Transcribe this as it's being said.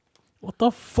What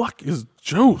the fuck is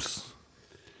juice?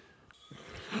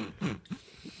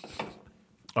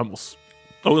 I was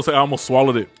gonna say I almost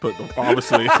swallowed it, but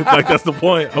obviously, like that's the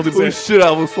point. I was gonna say, shit, I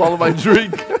almost swallowed my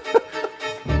drink.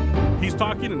 he's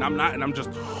talking and I'm not, and I'm just,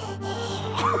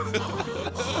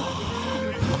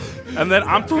 and then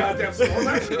I'm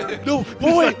No,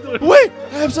 wait,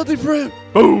 I have something for him.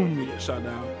 boom, you get shot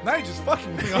down. Now you're just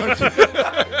fucking me, aren't you?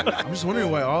 I'm just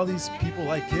wondering why all these people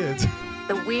like kids.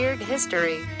 The Weird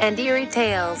History and Eerie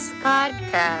Tales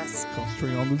podcast.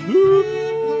 Concentrating on the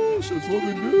dude. Shit's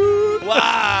fucking good.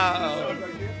 Wow.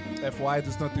 FY,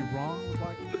 there's nothing wrong with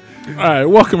black kids. All right,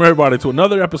 welcome everybody to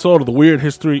another episode of the Weird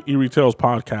History Eerie Tales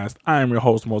podcast. I am your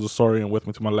host Moses Sori, and with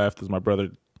me to my left is my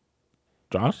brother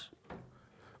Josh.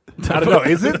 I don't know,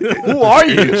 is it? Who are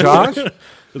you, Josh?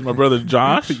 Is my brother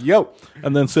Josh. Yo.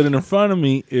 And then sitting in front of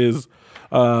me is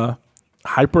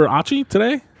Hyper Achi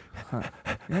today.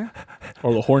 Yeah.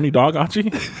 Or the horny dog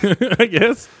Achi, I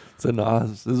guess. It's a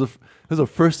Nas. This is the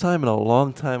first time in a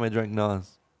long time I drank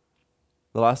Nas.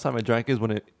 The last time I drank is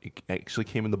when it actually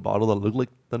came in the bottle that looked like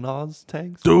the Nas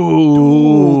tags.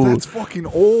 Dude, That's fucking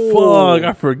old. fuck,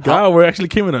 I forgot. We actually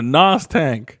came in a Nas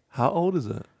tank. How old is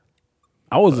it?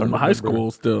 I was I in don't high remember.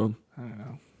 school still. I don't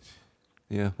know.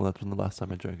 Yeah, well, that's when the last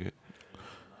time I drank it.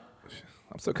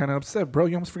 I'm still kind of upset, bro.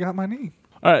 You almost forgot my name.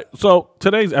 All right, so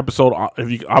today's episode, if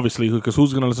you obviously, because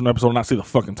who's going to listen to the episode and not see the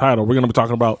fucking title, we're going to be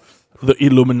talking about the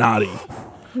Illuminati.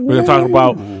 We're going to talk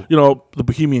about, the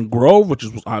Bohemian Grove, which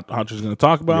is what Achi's going to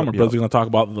talk about. My brother's going to talk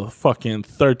about the fucking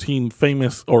 13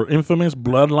 famous or infamous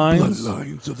bloodlines.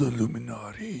 Bloodlines of the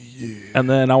Illuminati, yeah. And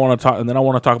then I want to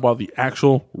talk about the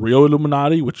actual real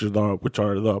Illuminati, which are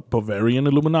the Bavarian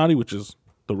Illuminati, which is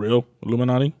the real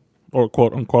Illuminati, or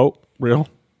quote unquote real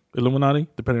Illuminati,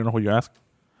 depending on who you ask.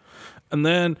 And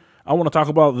then I want to talk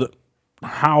about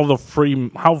how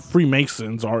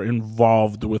Freemasons are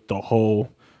involved with the whole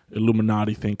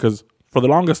Illuminati thing, because for the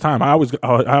longest time I always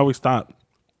thought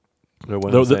They're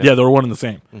one they and the same. they were one and the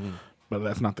same, Mhm. but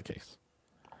that's not the case.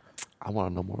 I want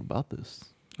to know more about this.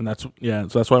 And so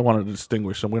that's why I wanted to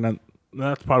distinguish.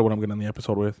 That's probably what I'm going to end the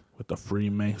episode with the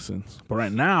Freemasons. But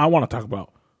right now I want to talk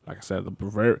about, like I said, the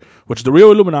Bavarian, which is the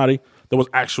real Illuminati. There was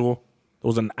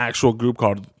an actual group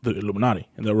called the Illuminati,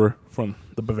 and they were from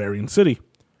the Bavarian city,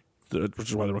 which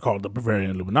is why they were called the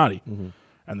Bavarian Illuminati. Mm-hmm.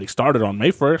 And they started on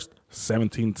May 1st,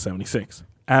 1776.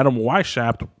 Adam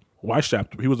Weishaupt,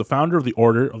 he was the founder of the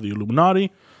Order of the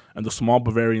Illuminati and the small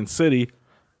Bavarian city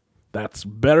that's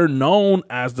better known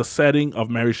as the setting of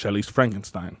Mary Shelley's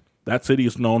Frankenstein. That city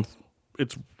is known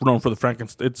for the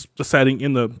Frankenstein. It's the setting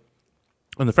in the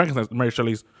Frankenstein, Mary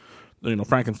Shelley's,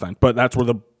 Frankenstein. But that's where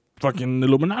the fucking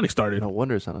Illuminati started. No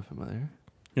wonder it's not familiar.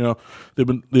 The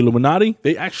Illuminati,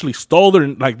 they actually stole the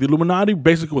Illuminati,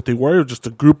 basically what they were just a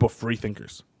group of free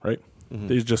thinkers, right? Mm-hmm.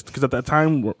 They just, because at that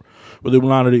time, when the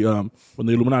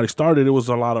Illuminati started, it was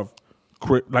a lot of,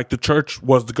 the church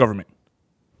was the government.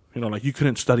 You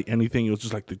couldn't study anything. It was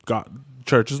just like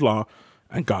church is law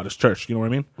and God is church. You know what I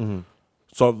mean? Mm-hmm.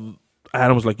 So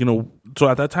Adam was like, so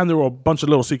at that time, there were a bunch of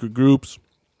little secret groups,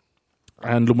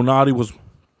 and Illuminati was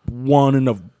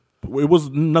it was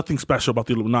nothing special about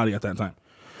the Illuminati at that time.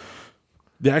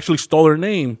 They actually stole their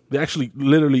name. They actually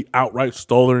literally outright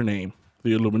stole their name,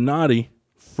 the Illuminati,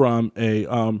 from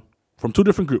two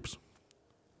different groups.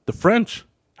 The French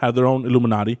had their own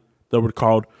Illuminati that were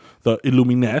called the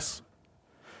Illumines,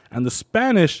 and the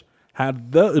Spanish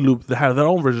had their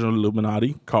own version of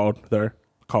Illuminati called the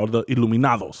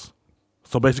Illuminados.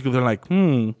 So basically, they're like,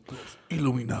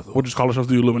 Illuminados. we'll just call ourselves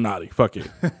the Illuminati. Fuck it.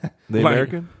 They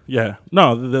American? Yeah.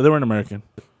 No, they weren't American.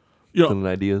 Selling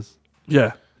ideas?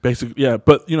 Yeah. Basically, yeah,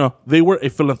 but they were a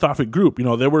philanthropic group.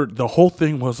 The whole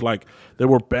thing was like they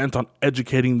were bent on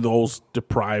educating those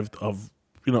deprived of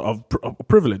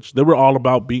privilege. They were all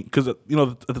about being, because at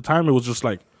the time it was just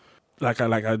like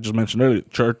I just mentioned earlier,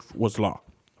 church was law,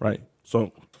 right?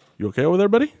 So you okay over there,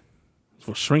 buddy?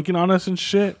 For shrinking on us and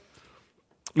shit.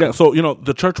 Yeah, so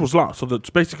the church was law. So that's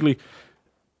basically,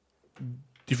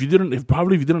 if you didn't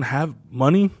have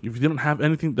money, if you didn't have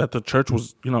anything, that the church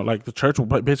was, the church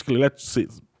would basically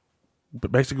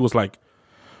was like,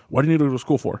 what do you need to go to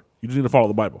school for? You just need to follow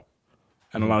the Bible.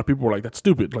 And a lot of people were like, that's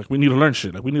stupid. Like, we need to learn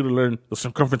shit. Like, we need to learn the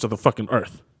circumference of the fucking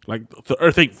earth. Like, the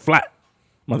earth ain't flat,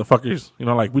 motherfuckers.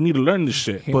 We need to learn this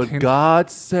shit. But God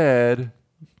said...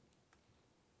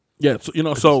 Yeah,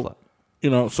 so,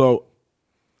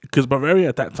 because Bavaria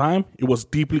at that time, it was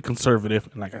deeply conservative.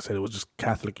 And like I said, it was just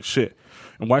Catholic as shit.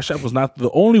 And Weishaupt was not the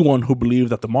only one who believed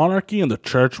that the monarchy and the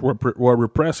church were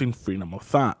repressing freedom of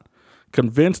thought.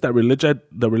 Convinced that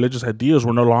the religious ideas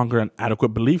were no longer an adequate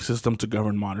belief system to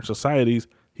govern modern societies,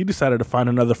 he decided to find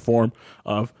another form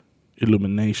of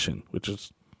illumination, which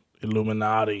is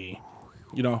Illuminati.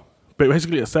 You know,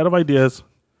 basically a set of ideas.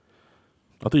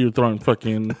 I think you're throwing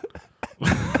fucking...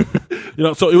 you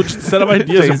know, so it was just a set of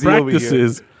ideas and Jay-Z over here.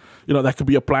 practices, you know, that could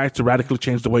be applied to radically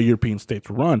change the way European states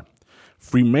were run.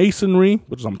 Freemasonry,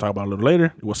 which I'm talking about a little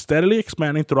later, it was steadily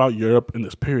expanding throughout Europe in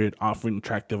this period, offering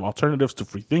attractive alternatives to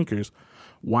free thinkers.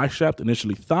 Weishaupt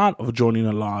initially thought of joining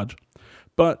a lodge,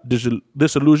 but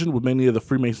disillusioned with many of the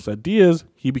Freemasons' ideas,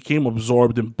 he became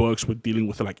absorbed in books with dealing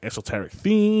with like esoteric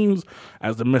themes,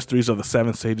 as the mysteries of the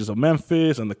Seven Sages of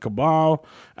Memphis and the Cabal,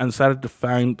 and decided to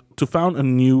found a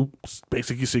new,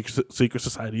 basically secret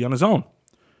society on his own.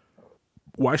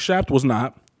 Weishaupt was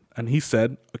not, and he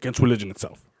said, against religion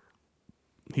itself.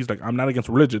 He's like, I'm not against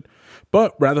religion,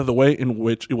 but rather the way in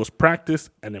which it was practiced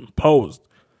and imposed.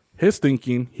 His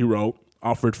thinking, he wrote,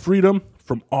 offered freedom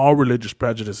from all religious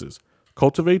prejudices,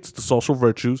 cultivates the social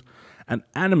virtues, and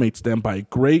animates them by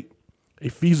a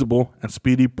feasible and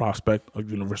speedy prospect of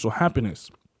universal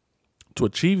happiness. To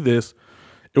achieve this,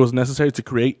 it was necessary to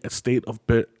create a state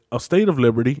of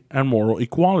liberty and moral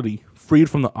equality, freed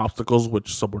from the obstacles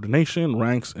which subordination,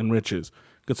 ranks, and riches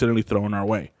continually thrown our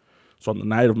way. So on the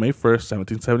night of May 1st,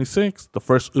 1776, the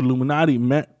first Illuminati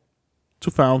met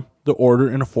to found the order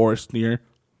in a forest near,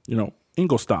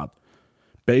 Ingolstadt.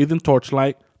 Bathed in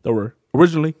torchlight, there were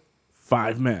originally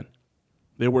 5 men.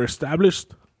 They established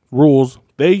the rules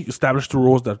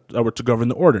that were to govern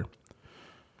the order.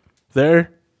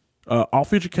 There, all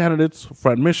future candidates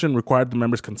for admission required the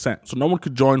members' consent. So no one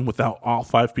could join without all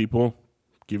 5 people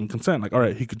giving consent. Like, all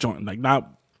right, he could join. Like,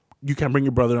 not, you can't bring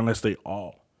your brother unless they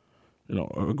all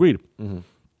agreed. Mm-hmm.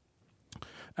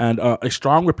 And a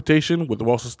strong reputation with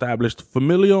well-established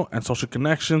familial and social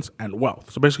connections and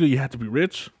wealth. So basically, you had to be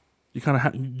rich. You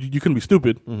couldn't be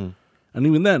stupid. Mm-hmm. And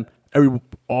even then,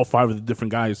 all 5 of the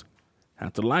different guys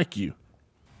had to like you.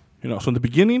 So in the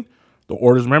beginning, the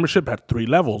order's membership had 3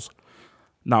 levels: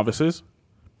 novices,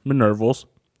 Minervals,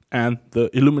 and the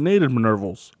illuminated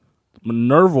Minervals.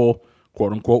 Minerval,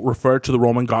 quote unquote, referred to the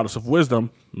Roman goddess of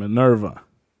wisdom, Minerva,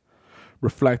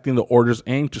 reflecting the order's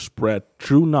aim to spread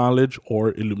true knowledge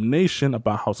or illumination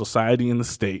about how society and the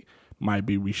state might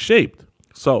be reshaped.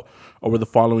 So, over the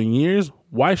following years,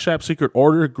 Weishaupt's secret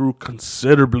order grew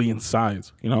considerably in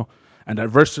size, and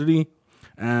diversity,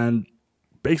 and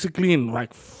basically in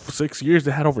like 6 years,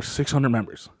 they had over 600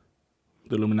 members,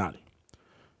 the Illuminati.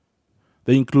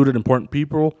 They included important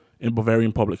people in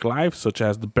Bavarian public life, such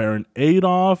as the Baron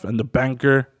Adolf and the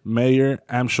banker Mayer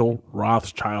Amschel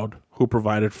Rothschild, who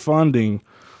provided funding.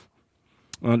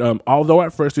 And although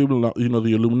at first, the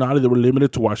Illuminati, they were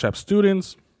limited to Weishaupt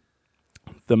students,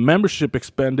 the membership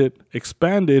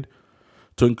expanded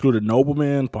to include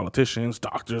noblemen, politicians,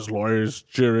 doctors, lawyers,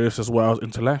 jurists, as well as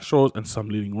intellectuals and some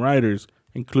leading writers,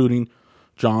 including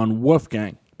John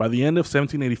Wolfgang. By the end of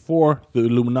 1784, the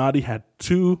Illuminati had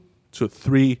 2,000 to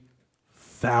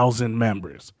 3,000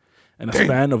 members in a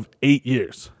span of 8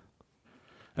 years.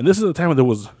 And this is a time when there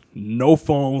was no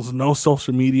phones, no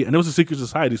social media, and it was a secret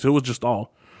society, so it was just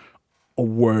all a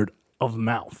word of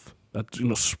mouth that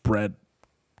spread.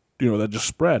 That just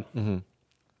spread. Mm-hmm.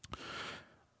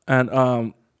 And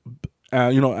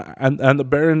the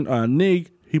Baron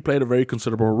Nig, he played a very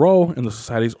considerable role in the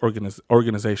society's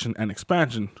organization and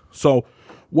expansion. So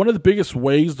one of the biggest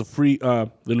ways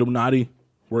the Illuminati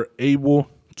were able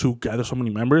to gather so many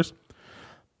members,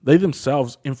 they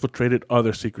themselves infiltrated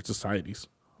other secret societies,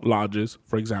 lodges,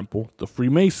 for example, the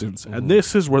Freemasons. Mm-hmm. And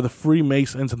this is where the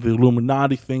Freemasons and the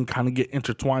Illuminati thing kind of get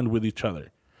intertwined with each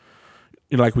other.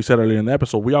 Like we said earlier in the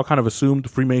episode, we all kind of assumed the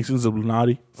Freemasons,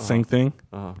 Illuminati, same thing.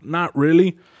 Uh-huh. Not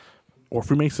really. Or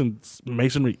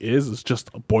Masonry is just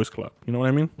a boys' club. You know what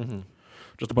I mean? Mm-hmm.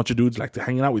 Just a bunch of dudes like to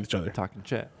hanging out with each other, talking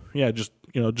shit. Yeah, just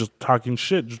talking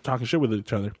shit with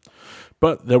each other.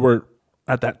 But there were,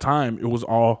 at that time, it was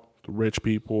all the rich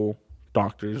people,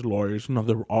 doctors, lawyers.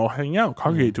 They were all hanging out,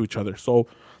 congregate to each other. So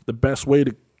the best way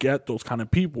to get those kind of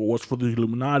people was for the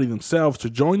Illuminati themselves to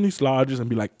join these lodges and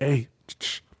be like, "Hey,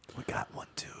 we got one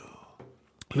too.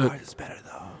 Look, Ours is better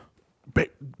though."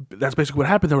 That's basically what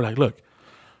happened. They were like, "Look,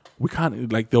 we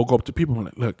can't." Like they'll go up to people and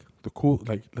like, "Look,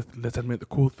 let's admit the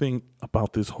cool thing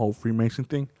about this whole Freemason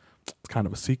thing. It's kind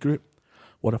of a secret.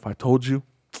 What if I told you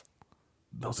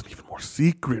there was an even more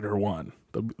secreter one?"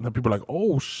 The people are like,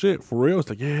 "Oh shit, for real?" It's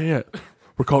like, yeah.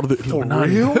 We're called the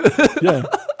Illuminati. For real? Yeah.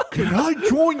 Can I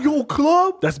join your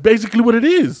club? That's basically what it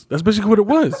is. That's basically what it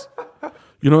was.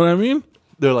 You know what I mean?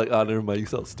 They're like, "Oh, never mind. You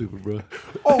sound stupid, bro."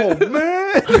 Oh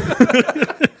man.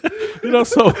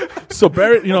 So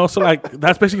Baron, so like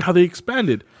that's basically how they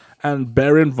expanded. And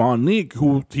Baron von Neek,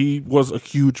 who he was a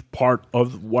huge part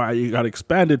of why it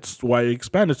expanded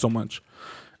so much.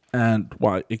 and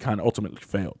why it kind of ultimately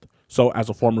failed. So as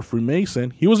a former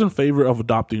Freemason, he was in favor of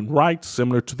adopting rights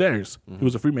similar to theirs. He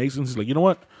was a Freemason. He's like, you know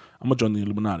what? I'm going to join the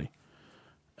Illuminati.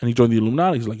 And he joined the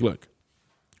Illuminati. He's like, look,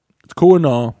 it's cool and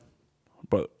all,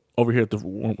 but over here at the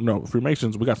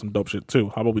Freemasons, we got some dope shit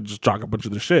too. How about we just chalk a bunch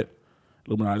of this shit?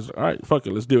 Illuminati's like, all right, fuck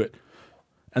it, let's do it.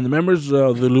 And the members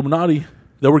of the Illuminati,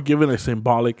 they were given a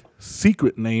symbolic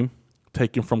secret name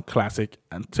taken from classic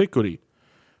antiquity.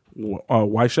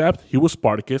 Weishaupt, he was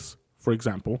Spartacus, for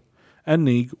example, and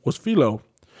Neig was Philo.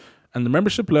 And the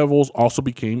membership levels also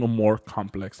became a more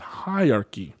complex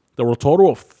hierarchy. There were a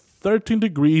total of 13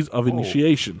 degrees of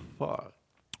initiation,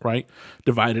 right?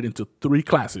 Divided into 3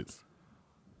 classes.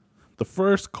 The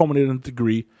first culminated in the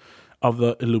degree of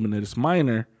the Illuminatus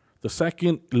Minor, the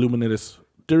second Illuminatus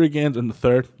Dirigans, and the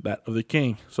third that of the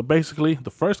King. So basically,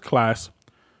 the first class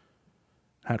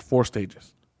had 4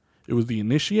 stages. It was the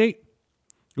Initiate,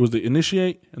 and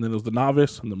then it was the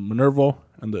Novice, and the Minerval,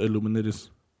 and the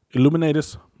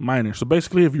Illuminatus Minor. So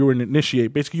basically, if you were an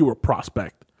Initiate, basically you were a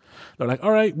prospect. They're like,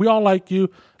 all right, we all like you.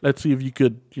 Let's see if you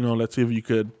could,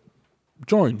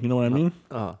 join. You know what I mean?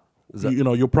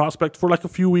 You'll prospect for like a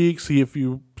few weeks, see if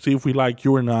we like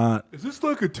you or not. Is this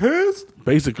like a test?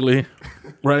 Basically,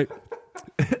 right?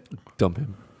 Dump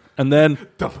him. And then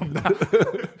Dump him now.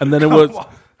 and then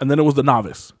it was the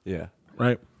Novice, Yeah.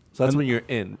 right? So that's when you're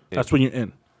in. That's when you're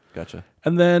in. Gotcha.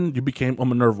 And then you became a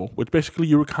Minerval, which basically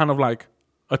you were kind of like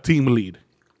a team lead,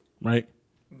 right?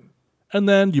 And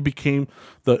then you became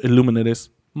the Illuminatus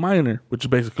Minor, which is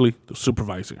basically the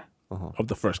supervisor of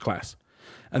the first class.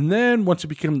 And then once you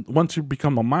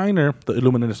become a minor, the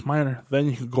Illuminatus Minor, then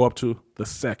you could go up to the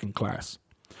second class.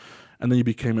 And then you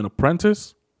became an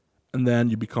apprentice, and then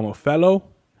you become a fellow,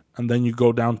 and then you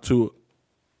go down to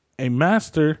a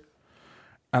master,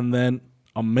 and then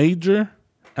a major,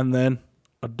 and then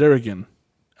a Dirigan.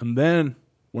 And then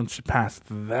once you pass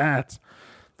that,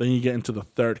 then you get into the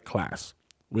third class,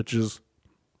 which is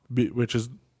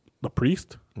the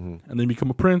priest, and then you become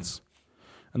a prince,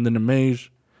 and then a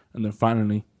mage, and then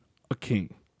finally a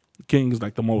king. The king is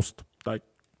like the most, like,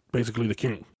 basically the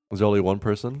king. Is there only one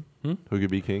person who could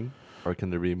be king, or can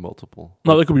there be multiple?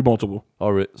 No, there could be multiple.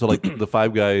 All right. So like the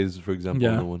 5 guys, for example,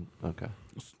 Yeah. the one. Okay.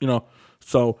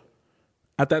 So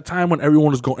at that time when it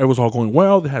was all going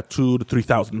well, they had 2,000 to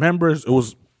 3,000 members. It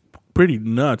was pretty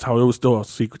nuts how it was still a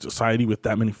secret society with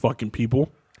that many fucking people.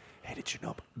 Hey, did you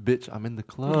know? Bitch, I'm in the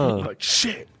club. Like,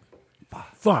 shit.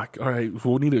 Fuck. All right,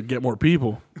 we'll need to get more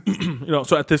people.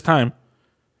 So at this time,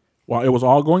 while it was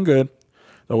all going good,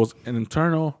 there was an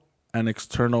internal and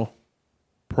external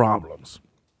problems.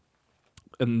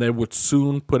 And they would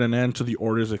soon put an end to the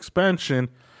order's expansion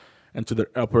and to their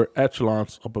upper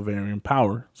echelons of Bavarian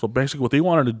power. So basically what they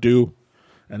wanted to do,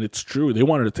 and it's true, they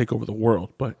wanted to take over the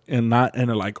world, but not in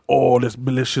a like, oh, this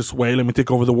malicious way, let me take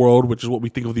over the world, which is what we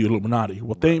think of the Illuminati.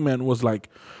 What they meant was like,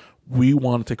 we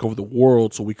want to take over the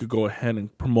world so we could go ahead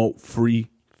and promote free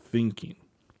thinking,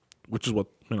 which is what,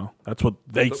 that's what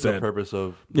they said. The purpose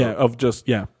of of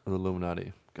the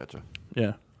Illuminati. Gotcha.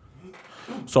 Yeah.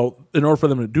 So in order for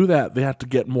them to do that, they had to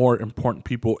get more important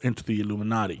people into the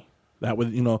Illuminati. That way,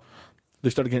 they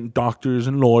started getting doctors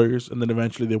and lawyers, and then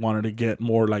eventually they wanted to get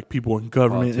more like people in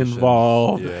government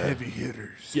involved. The heavy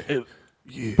hitters.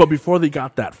 Yeah. But before they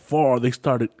got that far, they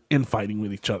started infighting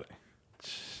with each other.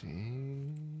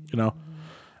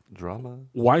 Drama.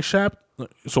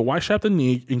 Weishaupt and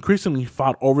Neig increasingly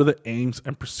fought over the aims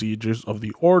and procedures of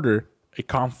the order, a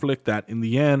conflict that in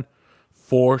the end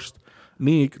forced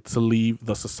Neig to leave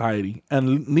the society.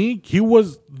 And Neig, he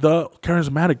was the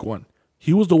charismatic one.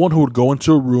 He was the one who would go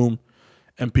into a room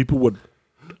and people would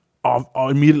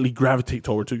immediately gravitate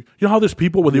toward you. You know how there's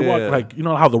people where they walk, like,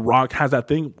 how The Rock has that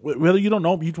thing? Whether you don't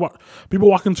know, people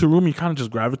walk into a room, you kind of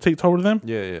just gravitate toward them.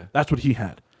 Yeah. That's what he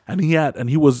had. And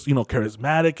he was,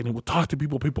 charismatic, and he would talk to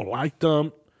people. People liked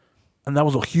him. And that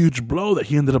was a huge blow that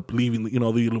he ended up leaving, the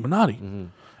Illuminati. Mm-hmm.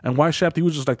 And Weishaupt, he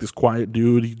was just like this quiet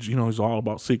dude. He's all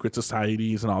about secret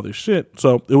societies and all this shit.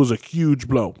 So it was a huge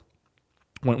blow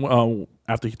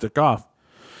after he took off.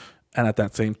 And at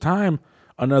that same time,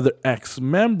 another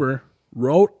ex-member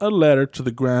wrote a letter to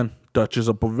the Grand Duchess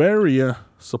of Bavaria,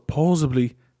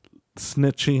 supposedly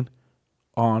snitching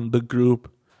on the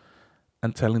group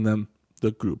and telling them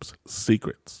the group's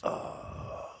secrets.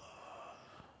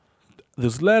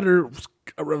 This letter was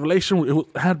a revelation.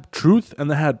 It had truth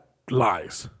and it had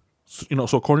lies.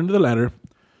 So according to the letter,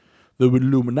 the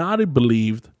Illuminati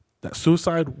believed that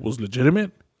suicide was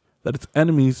legitimate, that its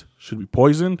enemies should be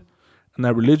poisoned, and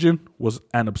that religion was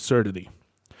an absurdity.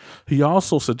 He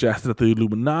also suggested that the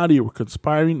Illuminati were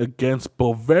conspiring against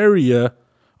Bavaria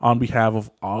on behalf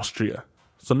of Austria.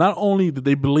 So not only did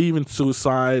they believe in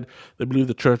suicide, they believed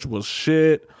the church was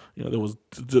shit. There was,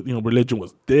 religion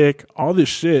was dick. All this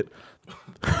shit.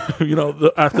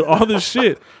 After all this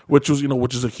shit, which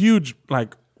is a huge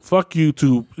like fuck you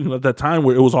to at that time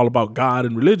where it was all about God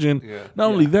and religion. Yeah.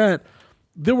 Not only that,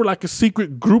 they were like a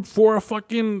secret group for a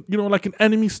fucking like an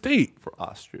enemy state For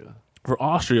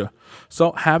Austria.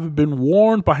 So having been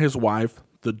warned by his wife,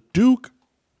 the Duke,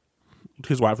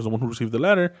 his wife was the one who received the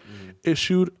letter,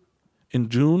 issued in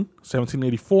June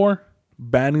 1784,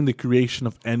 banning the creation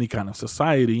of any kind of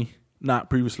society not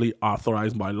previously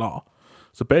authorized by law.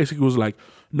 So basically, it was like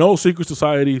no secret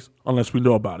societies unless we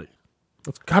know about it.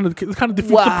 It kind of defeats the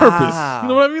purpose. You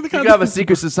know what I mean? You can have a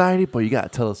secret society, but you gotta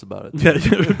tell us about it. Yeah,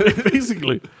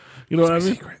 basically. You know what I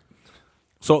mean? Secret.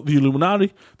 So the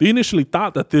Illuminati, they initially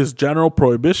thought that this general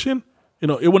prohibition,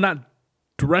 it would not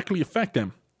directly affect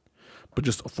them, but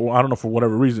just for I don't know for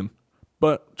whatever reason.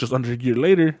 But just under a year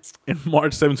later, in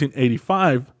March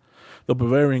 1785, the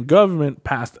Bavarian government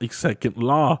passed a second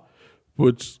law,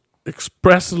 which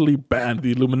expressly banned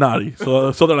the Illuminati.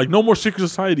 So they're like, no more secret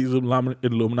societies.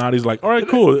 Illuminati's like, all right,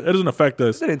 cool. It doesn't affect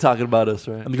us. They ain't talking about us,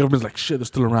 right? And the government's like, shit, they're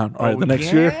still around. All right, the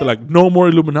next year, they're like, no more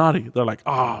Illuminati. They're like,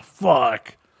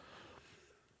 fuck.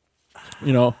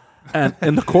 And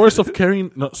in the course of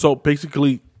carrying, so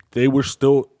basically they were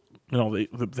still,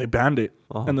 they banned it.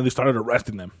 And then they started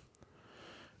arresting them.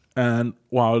 And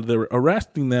while they were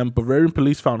arresting them, Bavarian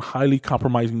police found highly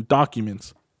compromising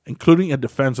documents, including a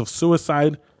defense of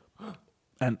suicide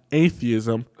and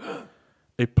atheism,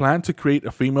 a plan to create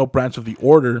a female branch of the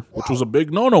order, which was a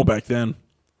big no-no back then,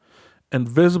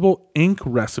 invisible ink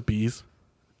recipes,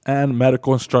 and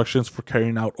medical instructions for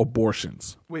carrying out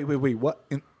abortions. Wait. What?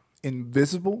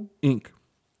 Invisible ink.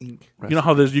 Ink. You know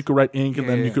how you could write ink and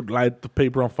then you could light the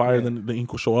paper on fire and then the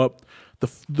ink will show up?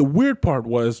 The weird part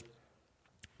was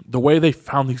the way they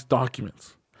found these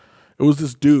documents. It was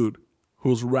this dude who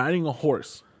was riding a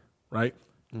horse, right?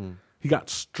 He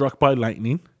got struck by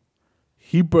lightning.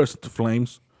 He burst into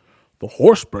flames. The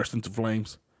horse burst into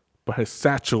flames, but his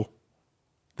satchel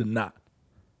did not.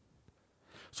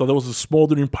 So there was a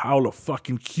smoldering pile of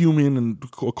fucking human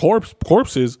and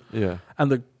corpses. Yeah.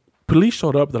 And the police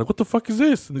showed up. They're like, what the fuck is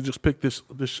this? And they just picked this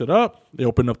shit up. They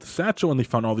opened up the satchel and they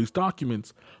found all these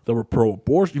documents that were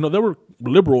pro-abortion. They were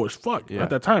liberal as fuck at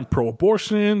that time.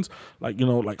 Pro-abortions, like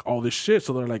all this shit.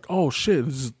 So they're like, oh shit,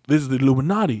 this is the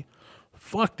Illuminati.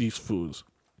 Fuck these fools.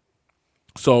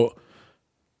 So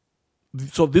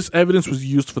this evidence was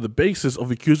used for the basis of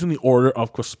accusing the order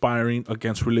of conspiring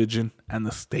against religion and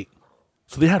the state.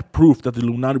 So they had proof that the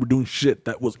Illuminati were doing shit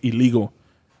that was illegal.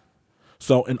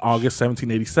 So in August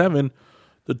 1787,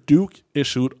 the Duke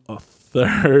issued a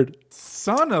third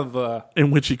Son of a...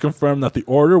 in which he confirmed that the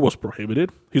order was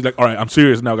prohibited. He's like, all right, I'm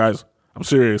serious now, guys. I'm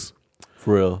serious.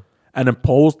 For real. And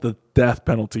imposed the death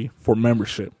penalty for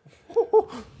membership.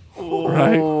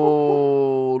 Right?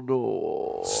 Oh,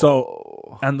 no.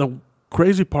 So, and the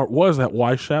crazy part was that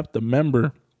Weishaupt,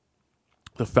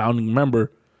 the founding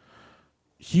member,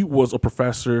 he was a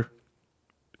professor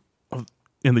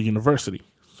in the university.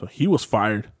 So he was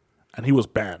fired and he was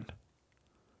banned.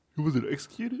 Was it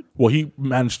executed? Well, he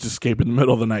managed to escape in the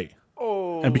middle of the night.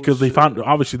 Oh, and because they found,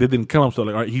 obviously they didn't kill him, so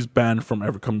like, all right, he's banned from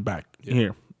ever coming back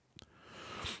here.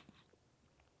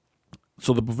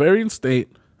 So the Bavarian state,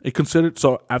 it considered,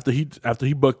 so after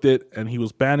he booked it and he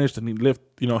was banished and he lived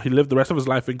the rest of his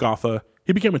life in Gotha.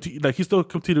 He became he still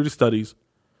continued his studies.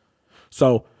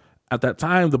 So at that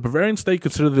time, the Bavarian state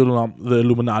considered the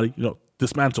Illuminati,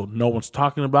 dismantled. No one's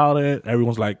talking about it.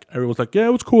 Everyone's like, yeah,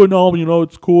 it was cool and all,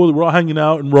 it's cool. We're all hanging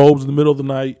out in robes in the middle of the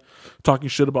night, talking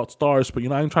shit about stars, but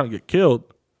I ain't trying to get killed.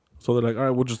 So they're like, all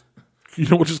right, we'll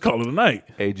just call it a night.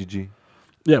 AGG.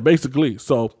 Yeah, basically.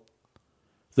 So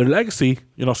their legacy,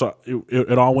 so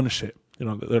it all went to shit.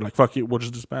 They're like, fuck it, we'll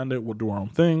just disband it. We'll do our own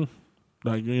thing.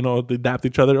 Like, they adapt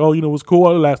each other. Oh, it was cool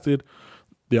while it lasted.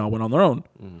 They all went on their own.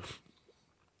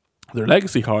 Their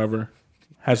legacy, however,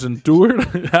 has endured.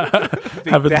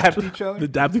 They adapt each other? They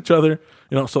adapt each other.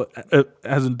 So it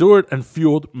has endured and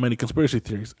fueled many conspiracy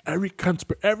theories.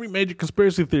 Every major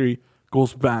conspiracy theory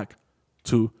goes back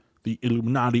to the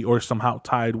Illuminati or somehow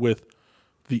tied with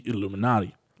the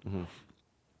Illuminati.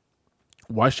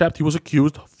 Weishaupt, he was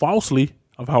accused falsely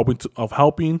of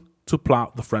helping to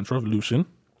plot the French Revolution.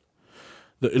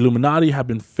 The Illuminati have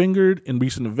been fingered in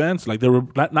recent events. Like they were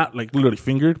not like literally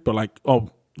fingered, but like,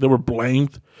 they were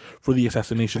blamed for the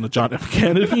assassination of John F.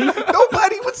 Kennedy.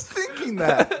 Nobody was thinking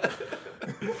that.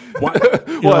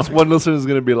 One listener is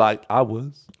going to be like, I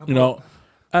was.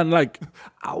 And like,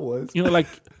 I was. Like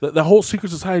the whole secret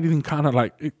society thing kind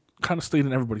of stayed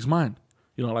in everybody's mind.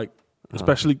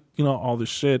 Especially, all this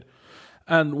shit.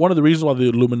 And one of the reasons why the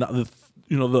Illuminati,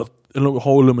 the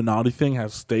whole Illuminati thing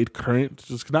has stayed current,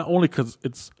 just not only because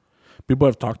people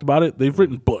have talked about it, they've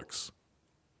written books,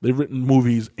 they've written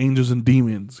movies, Angels and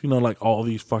Demons, like all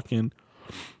these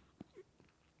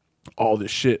all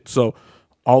this shit. So,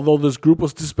 although this group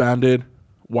was disbanded,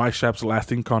 Weishamp's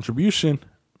lasting contribution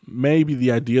may be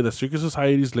the idea that secret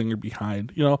societies linger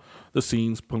behind, the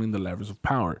scenes, pulling the levers of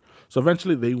power. So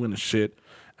eventually they win a shit,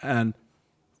 and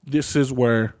this is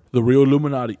where the real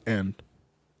Illuminati end,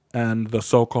 and the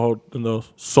so-called,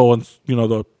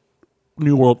 the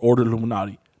New World Order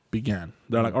Illuminati began.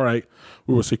 They're like, all right,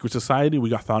 we were a secret society, we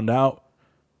got found out,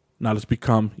 now let's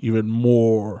become even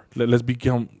more, let's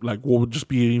become, we'll just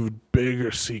be an even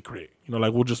bigger secret.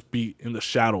 We'll just be in the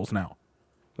shadows now.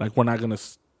 We're not gonna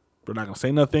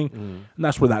say nothing, and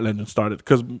that's where that legend started.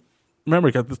 Because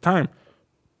remember, at this time,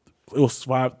 it was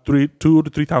 2,000 to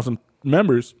 3,000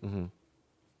 members,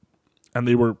 and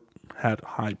they had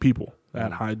high people, they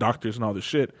had high doctors and all this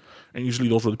shit. And usually,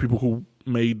 those were the people who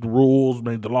made the rules,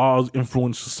 made the laws,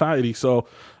 influenced society. So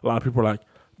a lot of people are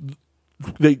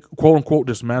they quote unquote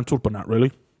dismantled, but not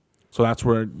really. So that's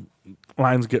where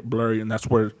lines get blurry, and that's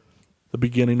where the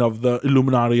beginning of the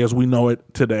Illuminati as we know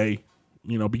it today,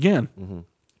 began.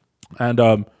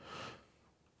 And,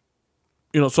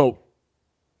 so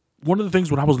one of the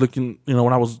things when I was looking,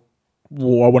 one of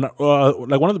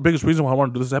the biggest reasons why I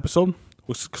wanted to do this episode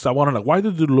was because I wanted, why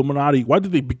did it start the Illuminati? What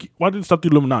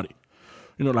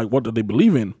did they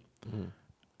believe in?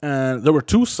 And there were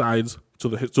two sides to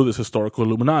this historical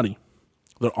Illuminati.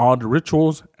 There are the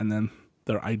rituals, and then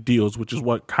their ideals, which is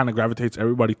what kind of gravitates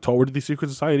everybody toward these secret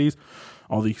societies.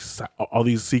 All these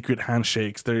secret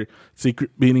handshakes, their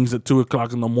secret meetings at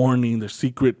 2:00 in the morning, their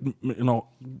secret,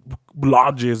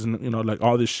 lodges, and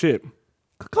all this shit.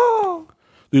 The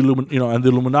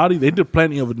Illuminati, they did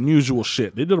plenty of unusual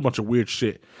shit. They did a bunch of weird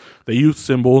shit. They used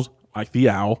symbols like the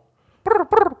owl.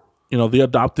 They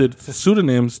adopted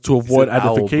pseudonyms to avoid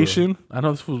identification. Owl, I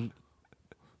know this was.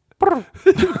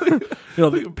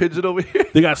 Pigeon over here.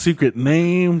 They got secret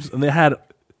names, and they had,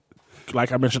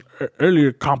 like I mentioned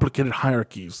earlier, complicated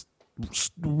hierarchies,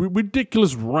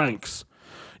 ridiculous ranks.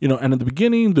 And in the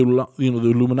beginning, the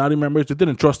Illuminati members, they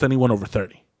didn't trust anyone over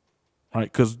 30,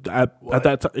 right? Because at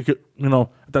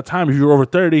that time, if you were over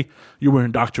 30, you were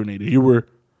indoctrinated. You were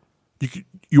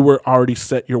already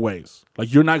set your ways.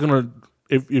 You're not gonna,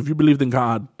 if you believed in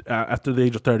God after the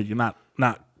age of 30, you're not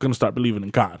gonna start believing in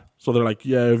God. So they're like,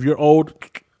 yeah, if you're old,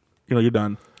 you're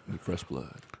done. Fresh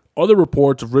blood. Other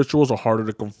reports of rituals are harder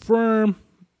to confirm,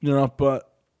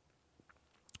 but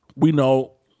we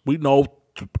know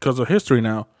because of history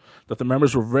now that the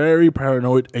members were very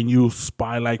paranoid and used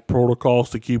spy-like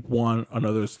protocols to keep one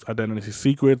another's identity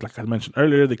secret. Like I mentioned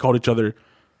earlier, they called each other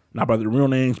not by their real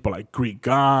names, but like Greek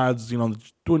gods,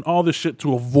 doing all this shit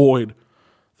to avoid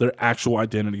their actual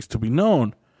identities to be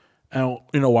known. And,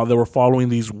 while they were following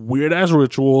these weird-ass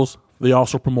rituals, they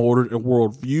also promoted a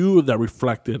worldview that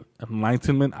reflected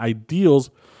enlightenment ideals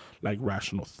like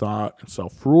rational thought and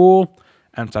self-rule,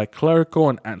 anti-clerical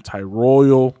and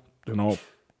anti-royal, kind of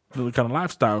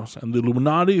lifestyles. And the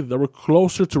Illuminati, they were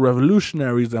closer to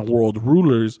revolutionaries than world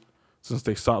rulers since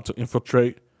they sought to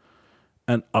infiltrate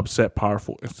and upset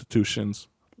powerful institutions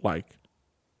like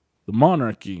the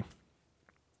monarchy.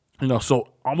 So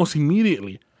almost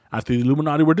immediately after the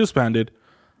Illuminati were disbanded,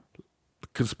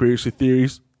 conspiracy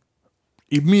theories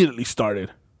immediately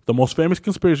started. The most famous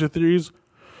conspiracy theories,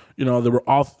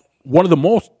 one of the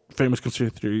most famous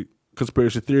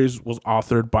conspiracy theories was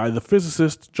authored by the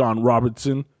physicist John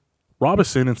Robinson in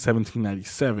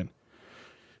 1797.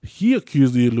 He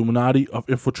accused the Illuminati of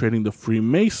infiltrating the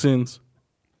Freemasons,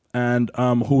 and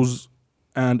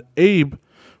Abe,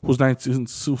 whose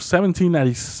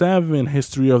 1797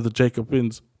 History of the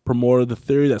Jacobins promoted the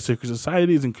theory that secret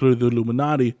societies, including the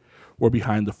Illuminati, were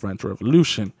behind the French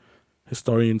Revolution.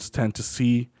 Historians tend to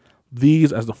see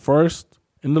these as the first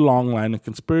in the long line of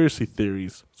conspiracy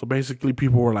theories. So basically,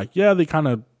 people were like, yeah, they kind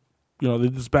of, they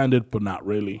disbanded, but not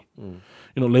really.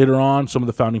 Later on, some of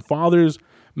the founding fathers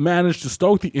managed to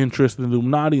stoke the interest in the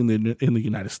Illuminati in the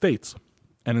United States.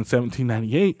 And in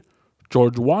 1798,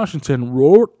 George Washington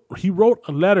wrote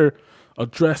a letter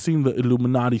addressing the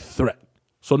Illuminati threat.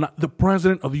 So not the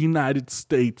president of the United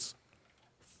States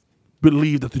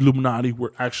believed that the Illuminati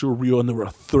were actually real and they were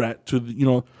a threat to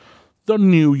the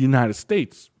new United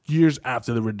States years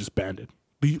after they were disbanded.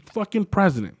 The fucking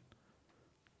president.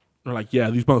 They're like,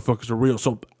 yeah, these motherfuckers are real.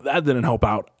 So that didn't help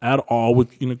out at all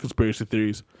with conspiracy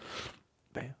theories.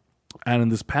 Damn. And in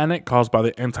this panic caused by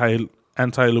the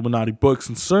anti-Illuminati books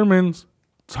and sermons,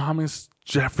 Thomas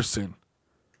Jefferson,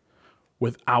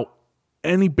 without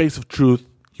any base of truth,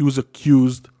 he he was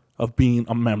accused of being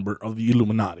a member of the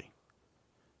Illuminati.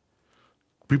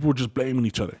 People were just blaming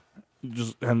each other.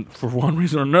 And for one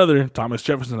reason or another, Thomas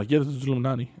Jefferson like, yeah, this is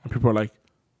Illuminati. And people are like,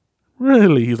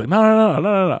 really? He's like, no.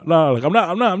 Like,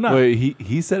 I'm not. Wait,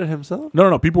 he said it himself?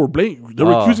 No. People were blaming. They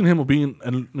were accusing him of being,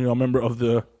 a member of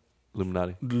the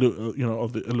Illuminati.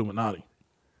 Of the Illuminati.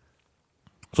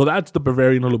 So that's the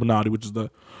Bavarian Illuminati, which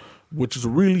is a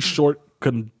really short,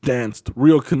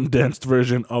 real condensed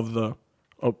version of the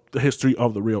history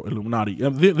of the real Illuminati.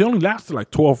 And they only lasted like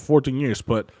 12, 14 years,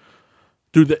 but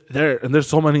dude, there's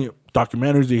so many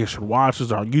documentaries that you should watch.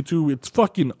 They're on YouTube.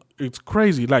 It's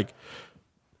crazy. Like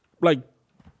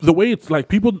the way it's like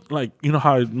people like, you know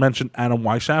how I mentioned Adam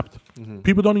Weishaupt? Mm-hmm.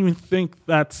 People don't even think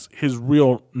that's his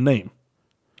real name.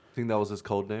 I think that was his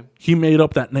code name. He made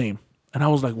up that name. And I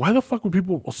was like, why the fuck would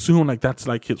people assume like that's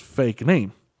like his fake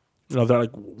name? They're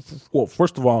like, well,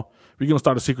 first of all, if you're going to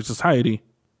start a secret society,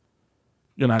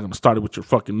 you're not going to start it with your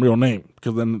fucking real name,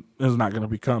 because then it's not going to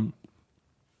become...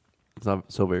 It's not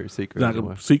so very secret It's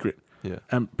anymore. not secret. Yeah.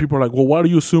 And people are like, well, why do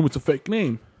you assume it's a fake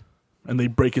name? And they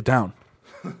break it down,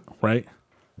 right?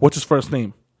 What's his first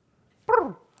name?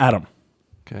 Adam.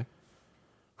 Okay.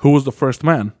 Who was the first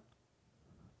man?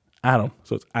 Adam.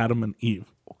 So it's Adam and Eve.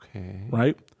 Okay.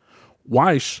 Right?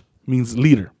 Weish means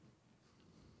leader.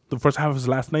 The first half of his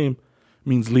last name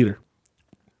means leader.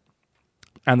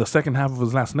 And the second half of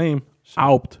his last name,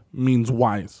 Haupt, means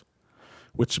wise,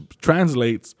 which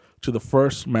translates to the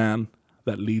first man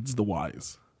that leads the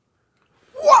wise.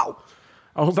 Wow!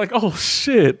 I was like, oh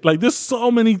shit. Like, there's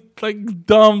so many like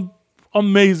dumb,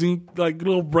 amazing like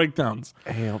little breakdowns.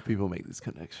 Hey, how people make these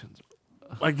connections.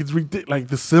 Like, it's ridiculous. Like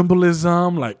the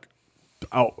symbolism, like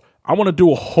I want to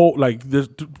do a whole like this.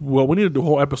 Well, we need to do a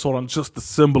whole episode on just the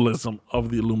symbolism of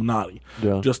the Illuminati,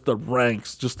 just the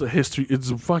ranks, just the history.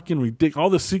 It's fucking ridiculous. All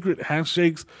the secret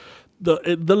handshakes, the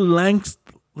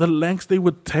lengths they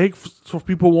would take so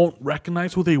people won't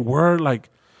recognize who they were. Like,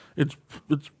 it's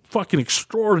fucking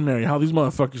extraordinary how these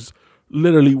motherfuckers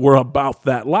literally were about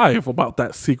that life, about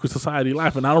that secret society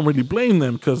life, and I don't really blame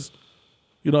them because,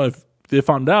 if they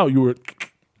found out you're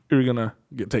gonna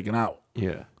get taken out.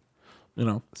 Yeah.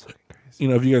 That's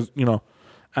crazy. If you guys,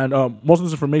 and most of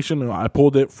this information, I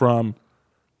pulled it from.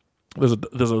 There's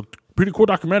a pretty cool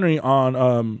documentary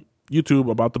on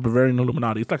YouTube about the Bavarian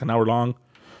Illuminati. It's like an hour long,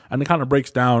 and it kind of breaks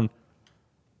down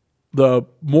the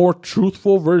more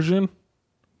truthful version,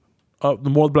 the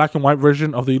more black and white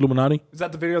version of the Illuminati. Is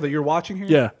that the video that you're watching here?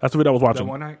 Yeah, that's the video I was watching.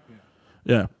 That one night?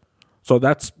 Yeah. So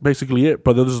that's basically it.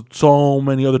 But there's so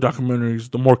many other documentaries,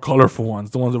 the more colorful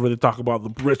ones, the ones that really talk about the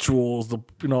rituals,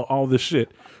 all this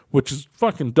shit, which is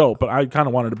fucking dope. But I kind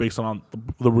of wanted to base it on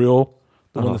the real,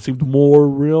 one that seemed more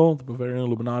real, the Bavarian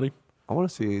Illuminati. I want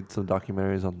to see some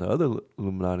documentaries on the other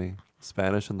Illuminati,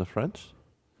 Spanish and the French.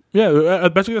 Yeah,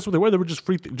 basically that's what they were. They were just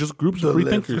just groups of free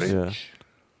thinkers. Yeah.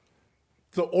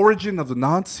 The origin of the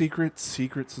non-secret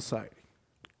secret society.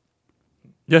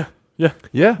 Yeah. Yeah.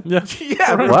 Yeah,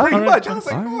 What? pretty much. I was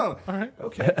like, All come right. on. All right.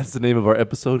 Okay. That's the name of our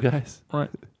episode, guys. All right.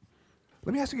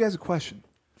 Let me ask you guys a question.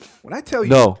 When I tell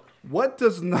you, No. what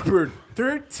does number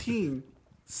 13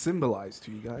 symbolize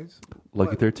to you guys?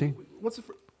 Lucky 13? What's it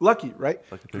for? Lucky, right?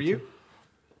 Lucky For you?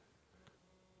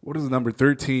 What does the number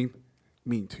 13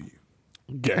 mean to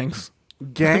you? Gangs.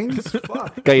 Gangs?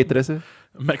 Fuck. Calle 13?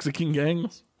 Mexican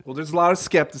gangs. Well, there's a lot of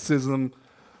skepticism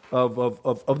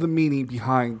of the meaning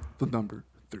behind the number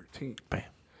 13. Bam.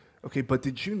 Okay, but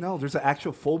did you know there's an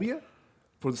actual phobia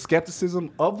for the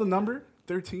skepticism of the number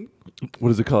 13? What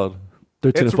is it called?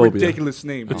 It's a 13-ophobia. ridiculous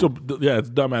name. It's huh? it's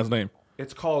a dumbass name.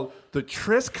 It's called the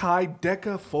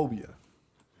triskaidekaphobia,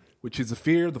 which is the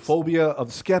fear, the phobia of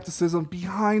the skepticism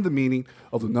behind the meaning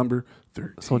of the number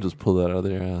 13. Someone just pulled that out of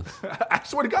their ass. I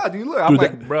swear to God, dude, look, I'm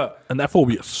like, bruh. And that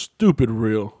phobia is stupid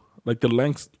real. Like the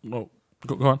lengths. No,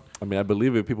 go on. I mean, I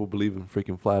believe it. People believe in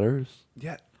freaking flat earths.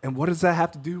 Yeah, and what does that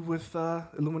have to do with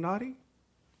Illuminati?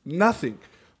 Nothing.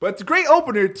 But it's a great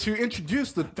opener to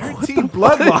introduce the 13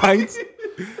 bloodlines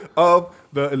of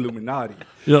the Illuminati.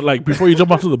 Like before you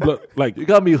jump onto the blood, like You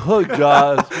got me hooked,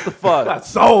 Jaws. What the fuck?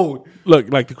 Sold.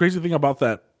 look, like the crazy thing about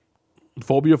that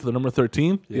phobia for the number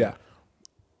 13. Yeah.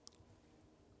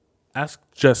 Ask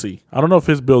Jesse. I don't know if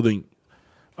his building,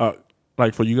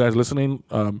 like for you guys listening,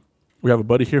 we have a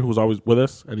buddy here who's always with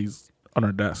us, and he's on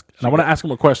our desk. And I want to ask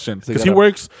him a question because he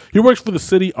works for the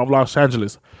city of Los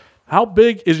Angeles. How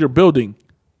big is your building?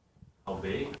 How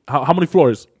big? How many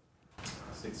floors?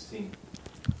 16.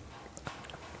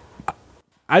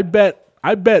 I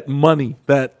bet money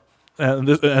that, and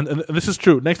this is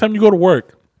true. Next time you go to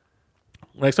work,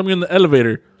 next time you're in the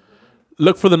elevator,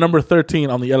 look for the number 13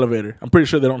 on the elevator. I'm pretty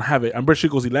sure they don't have it. I'm pretty sure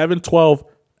it goes 11, 12,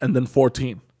 and then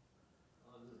 14.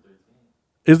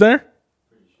 Is there?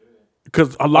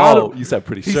 Because a lot Oh, of you said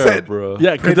pretty He sure, said- bro.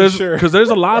 yeah, because Pretty there's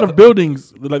a lot of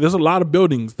buildings there's a lot of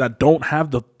buildings that don't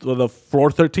have the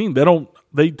floor 13.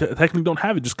 They technically don't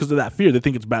have it just because of that fear. They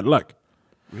think it's bad luck.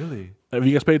 Really? If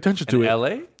you guys pay attention to In it,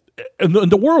 LA? in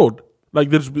the world, like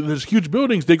there's huge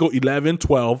buildings. They go 11,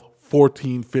 12,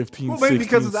 14, 15, Well, 16, maybe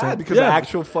because of that, 17. because Yeah, of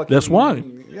actual fucking. That's why.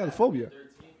 Yeah, the phobia. 13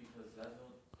 because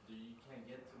you can't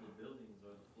get to the buildings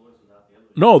or the floors without the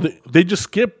elevator. No, they just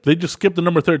skip the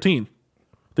number 13.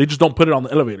 They just don't put it on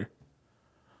the elevator.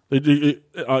 If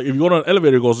you go to an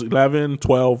elevator, it goes 11,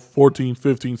 12, 14,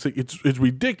 15, 16. It's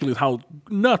ridiculous how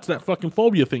nuts that fucking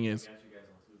phobia thing is.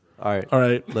 All right. All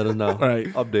right. Let us know. All right.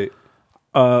 Update.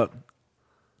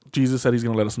 Jesus said he's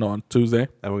going to let us know on Tuesday.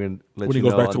 And we're going to let When he you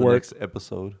goes know back on to the work. next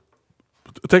episode.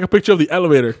 Take a picture of the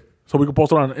elevator so we can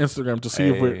post it on Instagram to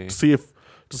see Hey.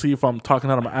 to see if I'm talking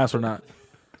out of my ass or not.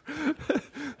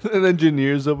 And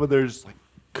engineers over there just like,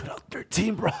 cut out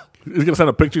 13, bro. He's gonna send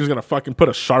a picture. He's gonna fucking put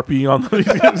a Sharpie on. He's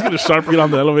gonna Sharpie it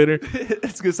on the elevator.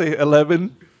 It's going to say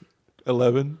 11,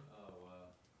 11,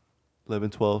 11,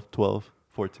 12, 12,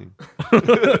 14.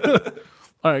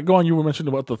 All right, go on. You were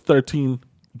mentioning about the 13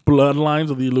 bloodlines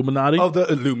of the Illuminati. Of the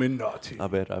Illuminati. I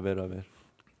bet.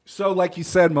 So, like you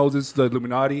said, Moses, the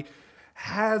Illuminati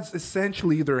has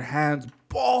essentially their hands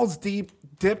balls deep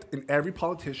dipped in every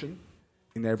politician,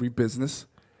 in every business,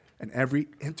 and every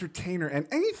entertainer, and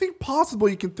anything possible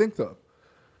you can think of.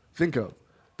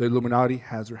 The Illuminati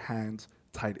has their hands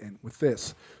tied in with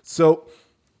this. So,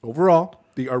 overall,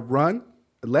 they are run,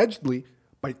 allegedly,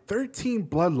 by 13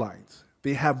 bloodlines.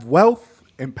 They have wealth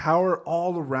and power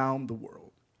all around the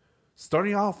world.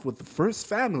 Starting off with the first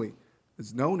family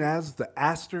is known as the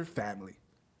Astor family.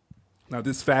 Now,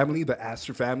 this family, the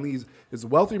Astor family, is a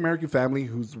wealthy American family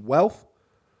whose wealth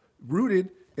rooted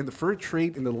in the fur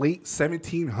trade in the late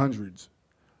 1700s.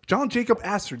 John Jacob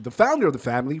Astor, the founder of the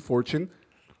family fortune,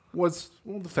 was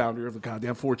the founder of the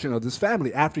goddamn fortune of this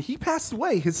family. After he passed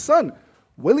away, his son,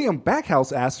 William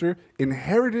Backhouse Astor,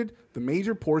 inherited the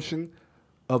major portion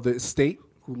of the estate,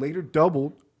 who later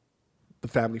doubled the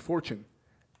family fortune.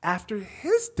 After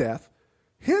his death,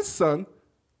 his son,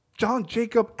 John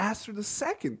Jacob Astor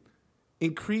II,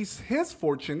 increased his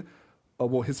fortune,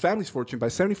 his family's fortune, by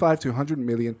 $75 to $100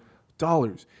 million.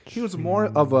 He was more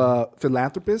of a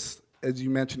philanthropist, as you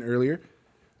mentioned earlier,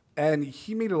 and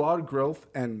he made a lot of growth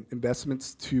and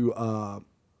investments to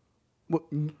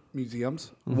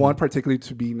museums. One particularly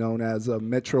to be known as a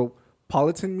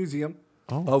Metropolitan Museum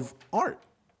of Art.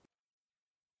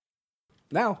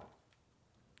 Now,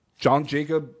 John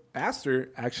Jacob Astor,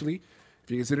 actually,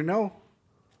 if you guys didn't know,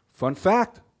 fun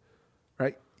fact,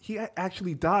 right? He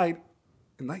actually died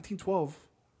in 1912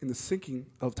 in the sinking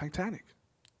of Titanic.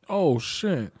 Oh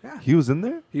shit! Yeah, He was in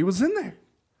there? he was in there.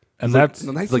 And that's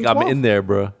In the It's like, I'm 1912. in there,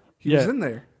 bro. He was in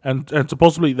there. and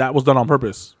supposedly that was done on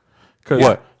purpose.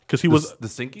 What? Because he was The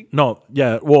sinking? no,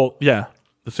 yeah, well, yeah,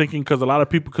 the sinking. Because a lot of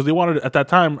people, because they wanted at that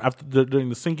time during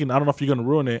the sinking. I don't know if you're gonna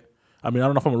ruin it. I mean, I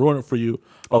don't know if I'm gonna ruin it for you.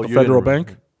 Oh, The you're gonna Federal ruin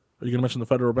Bank. Are you gonna mention the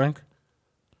Federal Bank?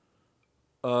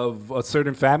 Of a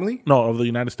certain family. No, of the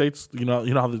United States. You know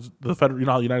how the federal. You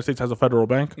know how the United States has a federal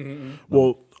bank.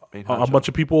 Well, Main a honcho. bunch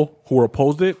of people who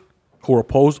opposed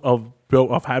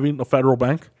of having a federal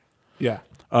bank. Yeah.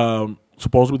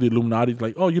 Supposedly the Illuminati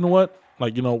like, oh, you know what?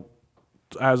 Like,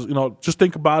 as just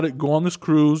think about it. Go on this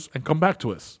cruise and come back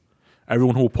to us.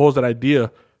 Everyone who opposed that idea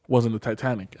was in the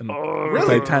Titanic, and the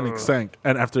Titanic sank.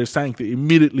 And after it sank, they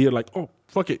immediately are like, oh,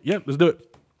 fuck it, yeah, let's do it.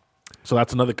 So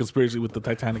that's another conspiracy with the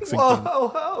Titanic sinking.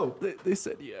 Whoa. They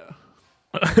said, yeah.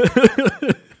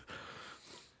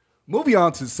 Moving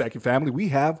on to the second family, we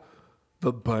have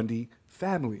the Bundy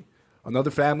family.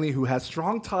 Another family who has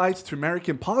strong ties to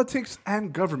American politics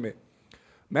and government.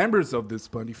 Members of this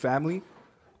Bundy family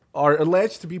are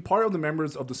alleged to be part of the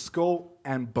members of the Skull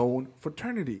and Bone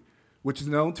fraternity, which is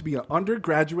known to be an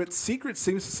undergraduate secret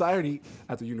society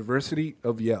at the University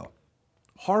of Yale.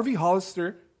 Harvey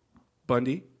Hollister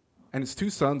Bundy and his two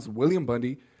sons, William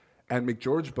Bundy and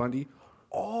McGeorge Bundy,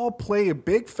 all play a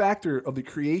big factor of the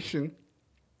creation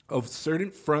of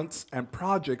certain fronts and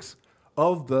projects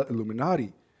of the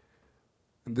Illuminati.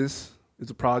 And this is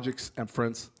the projects and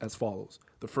fronts as follows.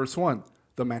 The first one,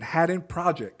 the Manhattan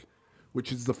Project,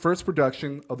 which is the first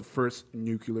production of the first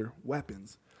nuclear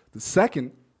weapons. The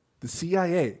second, the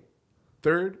CIA.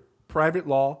 Third, private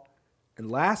law. And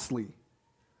lastly,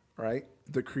 right,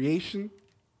 the creation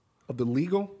of the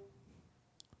legal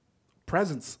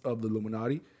presence of the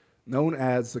Illuminati, known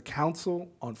as the Council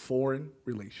on Foreign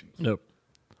Relations. Yep.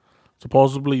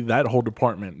 Supposedly that whole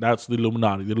department, that's the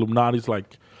Illuminati. The Illuminati's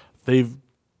like, they've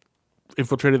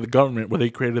infiltrated the government where they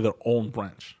created their own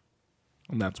branch.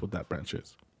 And that's what that branch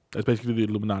is. That's basically the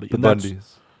Illuminati. The And that's-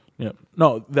 Bundys. Yeah.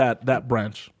 No, that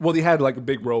branch. Well, they had like a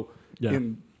big role Yeah.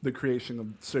 in the creation of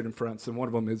certain fronts, and one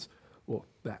of them is, well,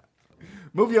 that.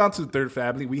 Moving on to the third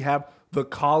family, we have the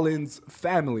Collins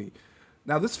family.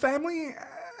 Now, this family,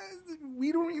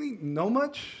 we don't really know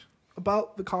much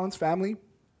about the Collins family.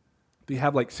 They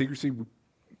have like secrecy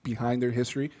behind their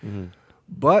history,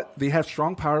 but they have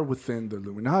strong power within the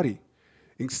Illuminati.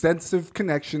 Extensive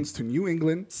connections to New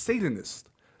England Satanists.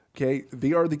 Okay,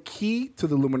 they are the key to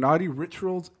the Illuminati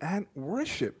rituals and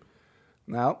worship.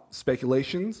 Now,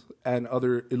 speculations and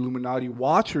other Illuminati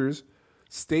watchers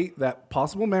state that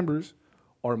possible members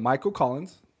are Michael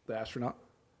Collins, the astronaut,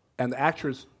 and the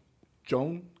actress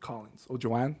Joan Collins, or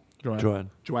Joanne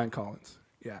Collins.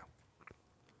 Yeah.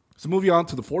 So moving on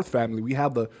to the fourth family, we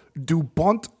have the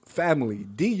DuPont family,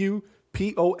 DuPont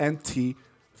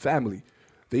family.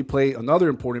 They play another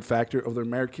important factor of the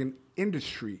American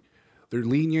industry. Their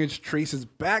lineage traces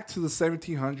back to the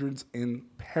 1700s in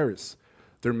Paris.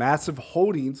 Their massive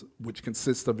holdings, which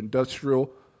consist of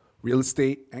industrial, real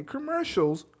estate, and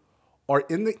commercials, are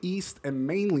in the East and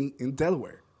mainly in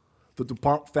Delaware. The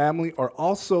DuPont family are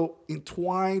also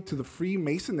entwined to the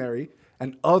Freemasonry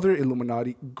and other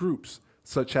Illuminati groups,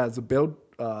 such as the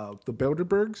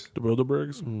Bilderbergs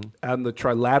and the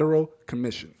Trilateral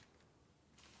Commission.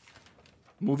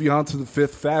 Moving on to the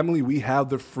fifth family, we have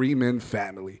the Freeman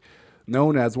family,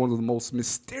 known as one of the most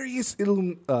mysterious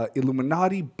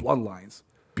Illuminati bloodlines.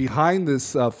 Behind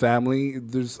this family,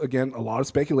 there's, again, a lot of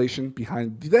speculation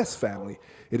behind this family.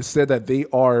 It is said that they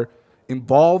are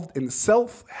involved in the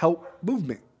self-help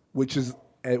movement, which is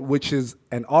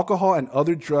an alcohol and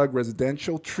other drug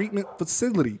residential treatment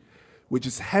facility, which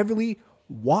is heavily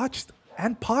watched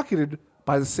and pocketed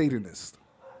by the Satanists.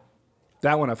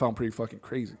 That one I found pretty fucking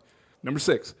crazy. Number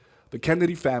 6, the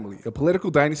Kennedy family, a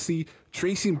political dynasty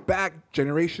tracing back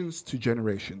generations to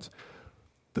generations.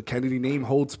 The Kennedy name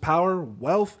holds power,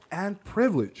 wealth, and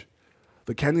privilege.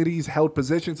 The Kennedys held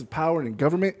positions of power in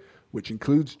government, which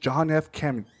includes John F.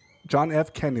 Kennedy.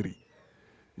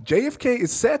 JFK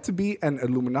is said to be an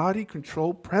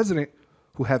Illuminati-controlled president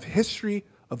who have history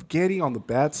of getting on the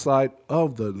bad side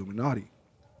of the Illuminati.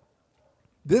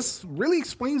 This really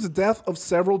explains the death of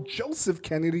several Joseph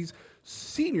Kennedy's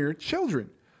senior children,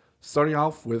 starting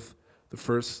off with the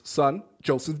first son,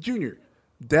 Joseph Jr.,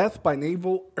 death by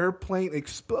naval airplane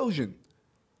explosion.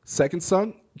 Second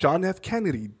son, John F.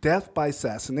 Kennedy, death by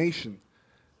assassination.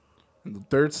 And the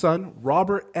third son,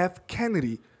 Robert F.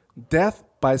 Kennedy, death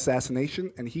by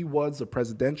assassination, and he was a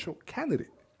presidential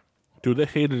candidate. Dude, they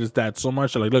hated his dad so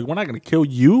much. They're like, look, we're not going to kill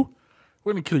you.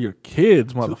 We're going to kill your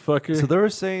kids, motherfucker. So they were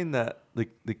saying that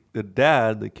the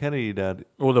dad, the Kennedy dad,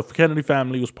 Well, the Kennedy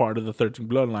family was part of the 13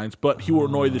 bloodlines, but he would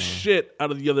annoy the shit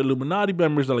out of the other Illuminati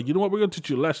members. They're like, you know what? We're going to teach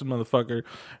you a lesson, motherfucker.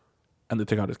 And they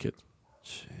take out his kids.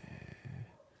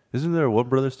 isn't there one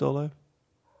brother still alive?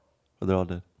 Or they're all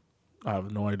dead? I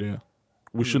have no idea.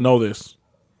 We should know this,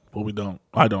 but we don't.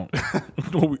 I don't.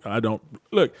 I don't.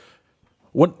 Look,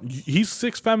 he's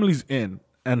 6 families in,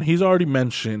 and he's already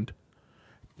mentioned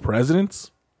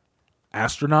presidents,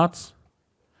 astronauts,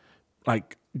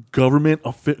 like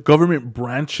government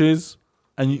branches,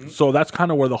 and so that's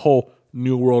kind of where the whole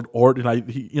New World Order, like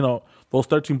those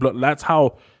 13 blood. That's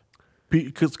how,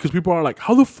 because people are like,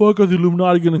 how the fuck are the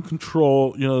Illuminati going to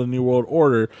control the New World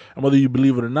Order? And whether you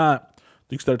believe it or not,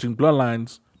 these 13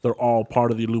 bloodlines, they're all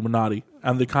part of the Illuminati,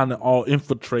 and they kind of all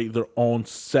infiltrate their own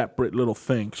separate little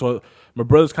thing. So my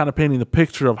brother's kind of painting the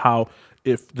picture of how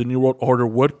if the New World Order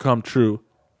would come true,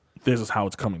 this is how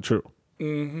it's coming true.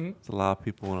 Mm-hmm. It's a lot of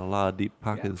people in a lot of deep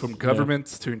pockets. From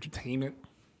governments to entertainment.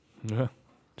 Yeah.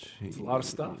 It's a lot of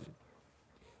stuff.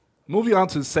 Moving on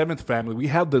to the 7th family, we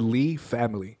have the Lee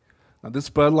family. Now, this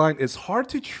bloodline is hard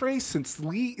to trace since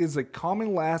Lee is a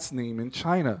common last name in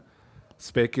China.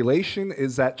 Speculation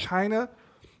is that China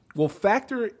will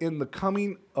factor in the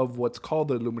coming of what's called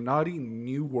the Illuminati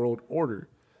New World Order.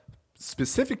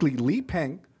 Specifically, Li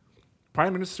Peng,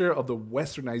 Prime Minister of the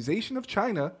Westernization of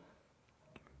China,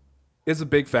 is a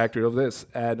big factor of this.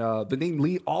 And the name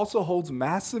Li also holds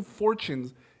massive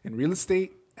fortunes in real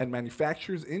estate and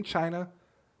manufacturers in China,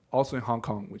 also in Hong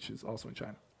Kong, which is also in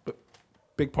China. But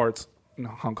big parts in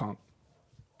Hong Kong.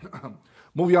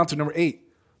 Moving on to number 8,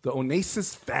 the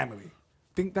Onassis family.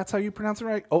 I think that's how you pronounce it,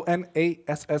 right?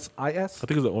 Onassis? I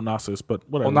think it's the Onassis, but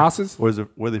whatever. Onassis?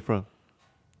 Where are they from?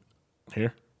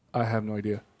 Here? I have no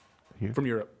idea. Here? From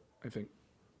Europe, I think.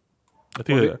 I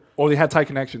think Or they had Thai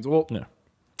connections. Well, yeah.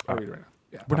 I'll read it right now.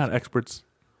 Yeah, We're not experts.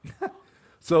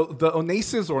 So the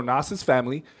Onassis or Onassis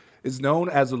family is known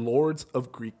as the Lords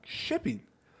of Greek Shipping.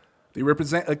 They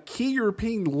represent a key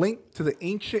European link to the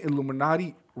ancient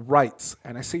Illuminati rites,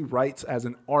 and I say rites as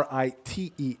in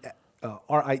RITES,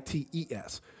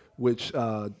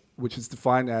 which is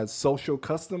defined as social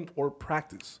custom or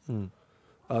practice.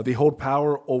 They hold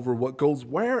power over what goes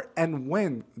where and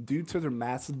when due to their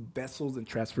massive vessels and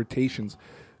transportations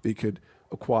they could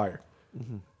acquire.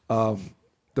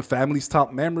 The family's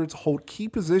top members hold key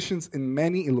positions in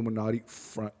many Illuminati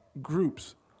front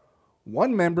groups.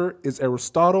 One member is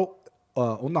Aristotle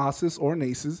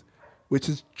Onassis, which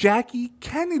is Jackie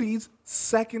Kennedy's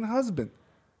second husband.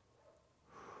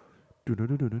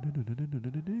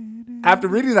 After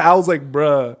reading that, I was like,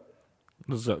 bruh.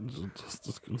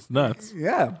 It's nuts.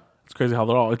 Yeah. It's crazy how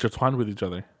they're all intertwined with each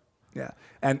other. Yeah.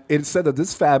 And it is said that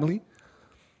this family,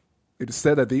 it is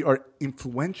said that they are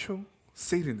influential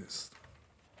Satanists.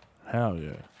 Hell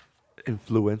yeah.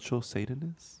 Influential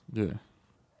Satanists? Yeah.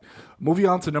 Moving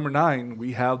on to number 9,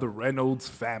 we have the Reynolds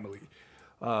family.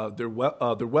 Their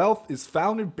wealth is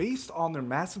founded based on their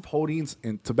massive holdings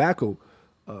in tobacco,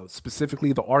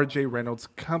 specifically the R.J. Reynolds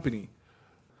Company.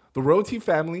 The royalty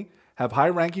family have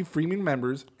high-ranking Freeman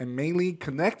members and mainly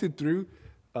connected through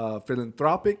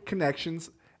philanthropic connections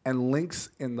and links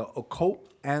in the occult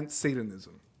and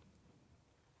Satanism.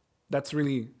 That's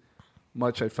really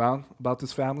much I found about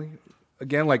this family.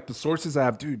 Again, like the sources I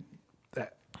have, dude,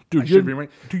 you're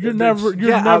never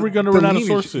gonna run out of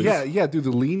sources. Yeah, dude,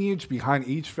 the lineage behind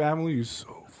each family is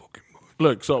so fucking much.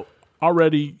 Look, so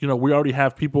already, we already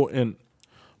have people, the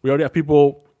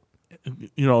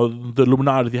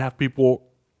Illuminati. They have people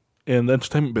in the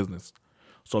entertainment business,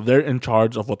 so they're in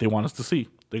charge of what they want us to see.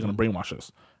 They're gonna brainwash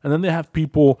us, and then they have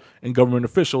people and government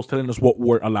officials telling us what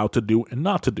we're allowed to do and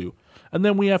not to do. And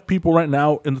then we have people right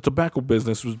now in the tobacco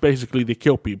business who's basically they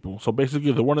kill people. So basically,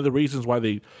 one of the reasons why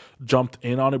they jumped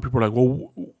in on it, people are like,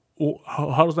 well,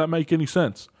 how does that make any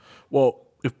sense? Well,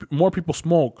 if more people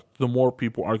smoke, the more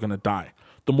people are going to die.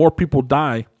 The more people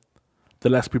die, the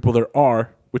less people there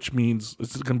are, which means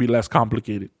it's going to be less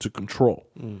complicated to control.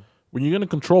 When you're going to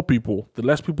control people, the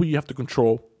less people you have to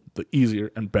control, the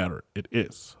easier and better it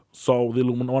is. So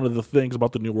one of the things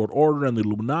about the New World Order and the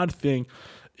Illuminati thing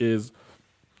is,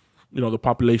 the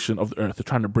population of the earth. They're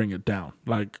trying to bring it down.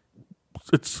 Like,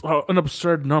 it's an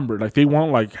absurd number. Like, they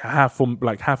want like half a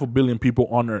billion people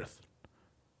on earth.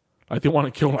 Like, they want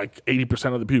to kill like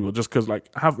 80% of the people just because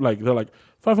they're like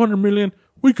 500 million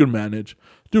we could manage.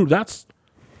 Dude, that's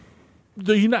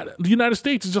the United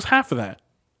States is just half of that.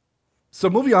 So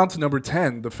moving on to number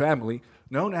 10, the family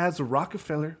known as the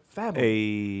Rockefeller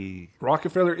family.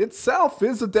 Rockefeller itself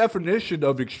is a definition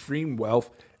of extreme wealth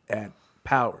and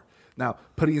power. Now,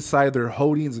 putting aside their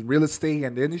holdings in real estate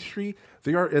and industry,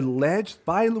 they are alleged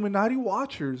by Illuminati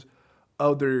watchers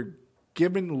of their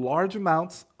giving large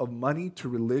amounts of money to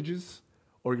religious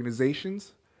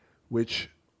organizations, which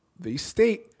they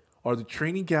state are the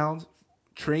training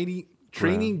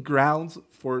grounds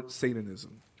for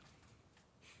Satanism.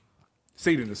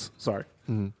 Satanists, sorry.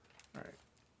 All right.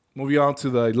 Moving on to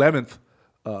the 11th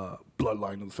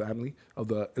bloodline of the family of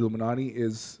the Illuminati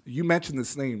is, you mentioned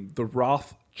this name, the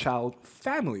Rothschild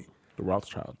family. The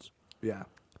Rothschilds. Yeah.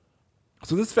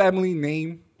 So this family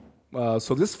name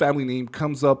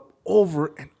comes up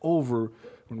over and over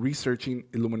when researching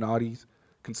Illuminati's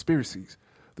conspiracies.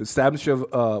 The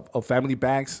establishment of family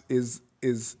banks is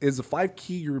the 5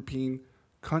 key European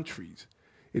countries.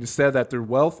 It is said that their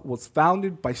wealth was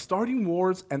founded by starting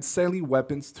wars and selling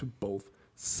weapons to both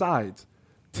sides.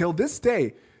 Till this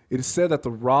day, it is said that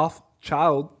the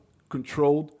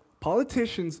Rothschild-controlled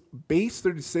politicians base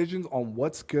their decisions on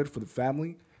what's good for the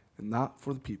family and not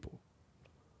for the people,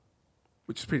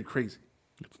 which is pretty crazy.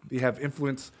 They have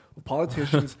influence of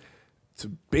politicians to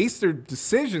base their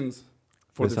decisions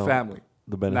for Based the on family,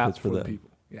 the benefits not for the them.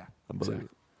 people. Yeah, Unbelievable.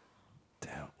 exactly.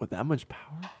 Damn, with that much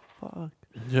power? Fuck.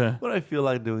 Yeah. What do I feel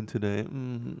like doing today?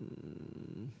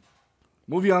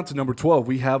 Moving on to number 12,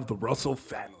 we have the Russell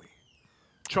family.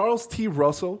 Charles T.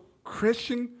 Russell,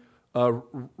 Christian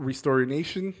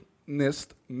restorationist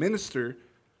minister,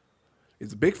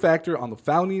 is a big factor on the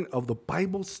founding of the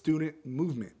Bible student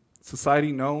movement,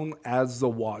 society known as the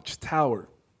Watchtower.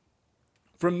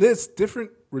 From this,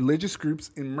 different religious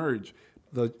groups emerge.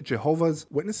 The Jehovah's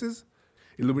Witnesses,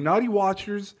 Illuminati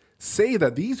watchers say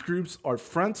that these groups are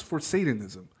fronts for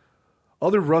Satanism.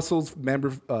 Other Russell's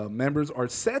members are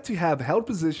said to have held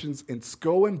positions in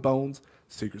Skull and Bones,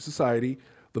 secret society,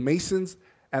 the Masons,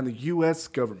 and the U.S.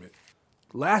 government.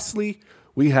 Lastly,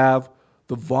 we have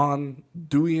the Von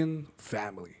Duyen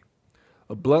family,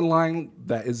 a bloodline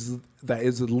that is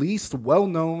the least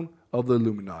well-known of the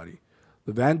Illuminati.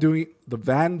 The Van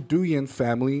Duyen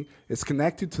family is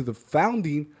connected to the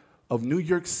founding of New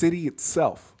York City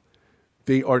itself.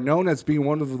 They are known as being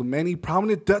one of the many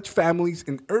prominent Dutch families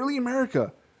in early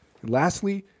America. And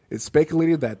lastly, it's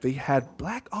speculated that they had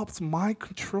Black Ops mind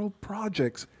control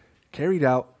projects carried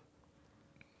out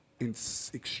in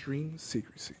extreme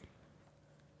secrecy.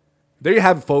 There you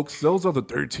have it, folks. Those are the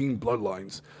 13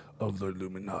 bloodlines of the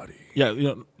Illuminati.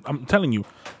 Yeah, I'm telling you,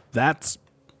 that's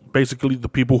basically the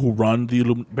people who run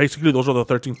basically those are the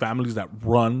 13 families that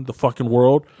run the fucking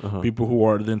world. People who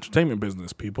are in the entertainment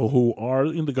business, people who are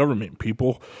in the government,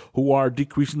 people who are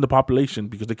decreasing the population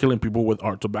because they're killing people with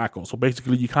art tobacco. So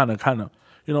basically you kind of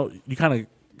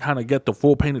get the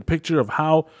full painted picture of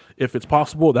how, if it's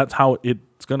possible, that's how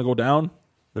it's going to go down.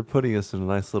 They're putting us in a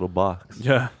nice little box.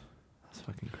 Yeah. That's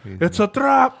fucking crazy. It's a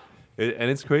trap.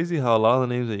 And it's crazy how a lot of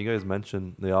the names that you guys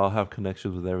mentioned, they all have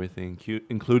connections with everything,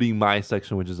 including my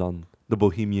section, which is on the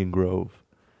Bohemian Grove.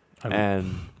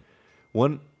 And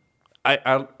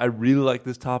I really like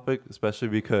this topic, especially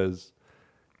because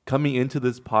coming into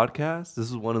this podcast, this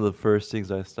is one of the first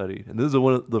things I studied. And this is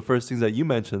one of the first things that you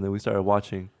mentioned that we started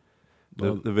watching.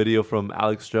 The video from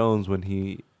Alex Jones when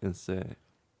he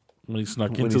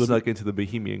snuck into the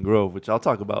Bohemian Grove, which I'll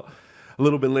talk about a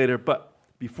little bit later. But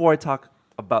before I talk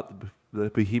about the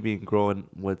Bohemian Grove and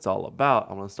what it's all about,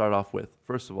 I want to start off with,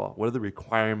 first of all, what are the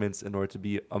requirements in order to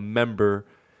be a member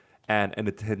and an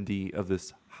attendee of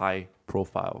this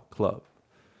high-profile club?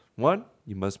 1,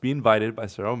 you must be invited by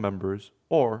several members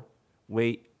or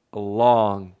wait a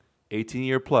long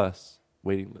 18-year-plus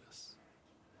waiting list.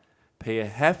 Pay a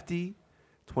hefty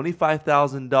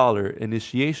 $25,000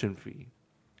 initiation fee,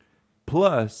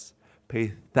 plus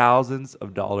pay thousands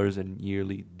of dollars in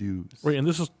yearly dues. Wait, and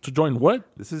this is to join what?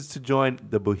 This is to join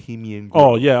the Bohemian Grove.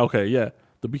 Oh, yeah, okay, yeah.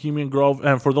 The Bohemian Grove.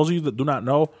 And for those of you that do not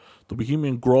know, the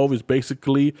Bohemian Grove is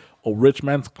basically a rich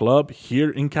man's club here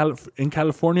in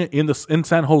California, in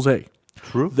San Jose.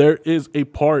 True. There is a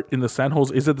part in the San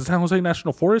Jose. Is it the San Jose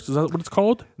National Forest? Is that what it's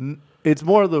called? It's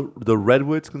more of the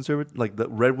Redwoods conservative, like the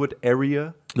Redwood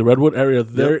area. The Redwood area.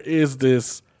 There is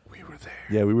this. We were there.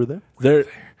 Yeah, we were there. There.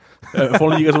 If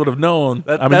only you guys would have known.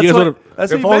 You guys would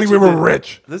have. If only we were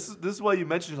rich. This is why you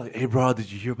mentioned, like, hey, bro, did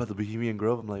you hear about the Bohemian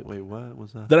Grove? I'm like, wait, what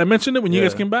was that? Did I mention it when you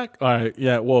guys came back? All right,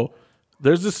 yeah. Well,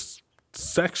 there's this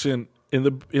section in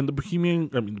the Bohemian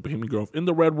Grove, in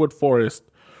the Redwood Forest,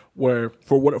 where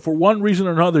for one reason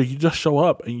or another, you just show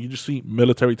up and you just see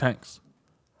military tanks,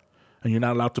 and you're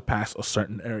not allowed to pass a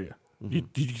certain area. You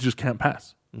just can't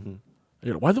pass.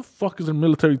 You know, why the fuck is there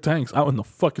military tanks out in the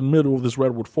fucking middle of this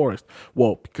Redwood Forest?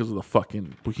 Well, because of the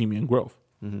fucking Bohemian Grove.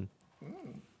 So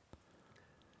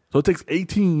it takes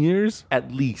 18 years?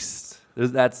 At least.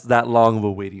 That's that long of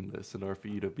a waiting list in order for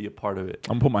you to be a part of it.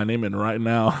 I'm going to put my name in right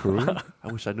now.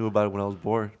 I wish I knew about it when I was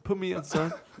born. Put me in,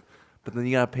 son. But then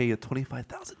you got to pay a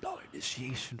 $25,000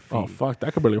 initiation fee. Oh, fuck. I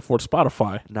could barely afford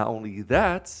Spotify. Not only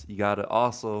that, you got to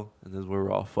also, and this is where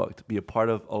we're all fucked, be a part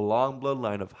of a long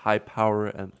bloodline of high power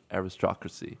and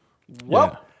aristocracy.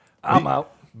 Well, I'm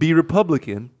out. Be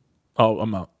Republican. Oh,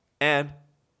 I'm out. And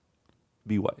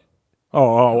be white.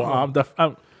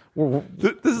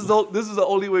 This is the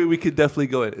only way we could definitely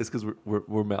go in. It's because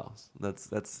we're males. That's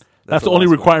the only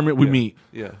requirement we meet.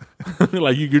 Yeah,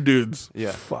 like you're dudes.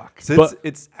 yeah. Fuck. Since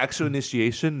it's actual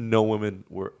initiation, no women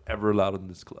were ever allowed in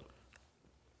this club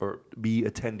or be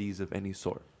attendees of any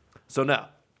sort. So now,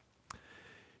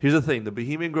 here's the thing: the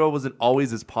Bohemian Grove wasn't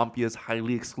always this pompous,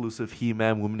 highly exclusive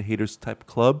He-Man, women haters type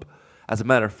club. As a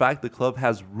matter of fact, the club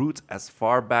has roots as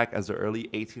far back as the early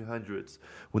 1800s,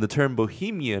 when the term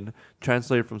Bohemian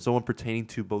translated from someone pertaining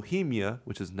to Bohemia,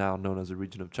 which is now known as the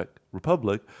region of Czech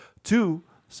Republic, to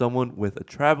someone with a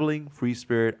traveling, free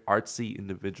spirit, artsy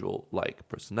individual-like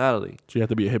personality. So you have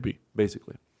to be a hippie.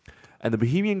 Basically. And the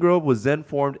Bohemian Grove was then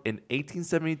formed in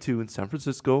 1872 in San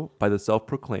Francisco by the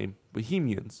self-proclaimed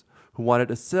Bohemians, who wanted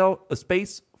a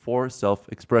space for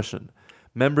self-expression.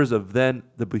 Members of then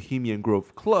the Bohemian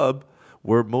Grove Club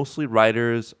were mostly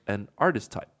writers and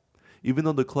artist type. Even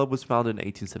though the club was founded in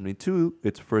 1872,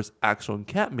 its first actual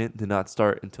encampment did not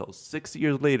start until 6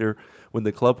 years later, when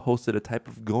the club hosted a type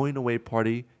of going-away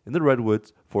party in the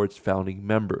Redwoods for its founding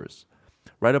members.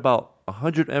 Right about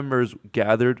 100 members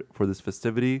gathered for this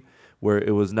festivity, where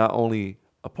it was not only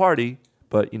a party,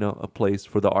 but a place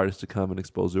for the artists to come and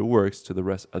expose their works to the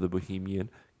rest of the Bohemian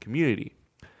community.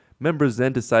 Members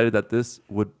then decided that this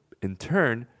would, in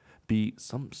turn, be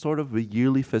some sort of a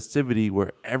yearly festivity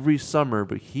where every summer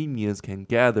Bohemians can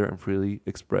gather and freely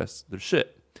express their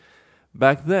shit.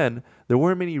 Back then, there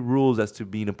weren't many rules as to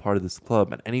being a part of this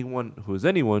club, and anyone who is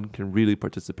anyone can really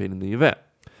participate in the event.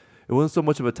 It wasn't so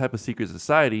much of a type of secret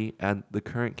society, and the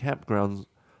current campgrounds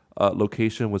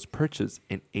location was purchased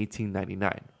in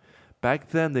 1899. Back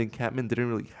then, the encampment didn't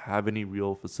really have any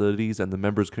real facilities, and the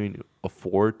members couldn't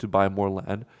afford to buy more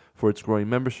land for its growing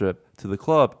membership to the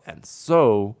club. And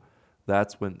so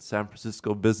that's when San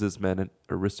Francisco businessmen and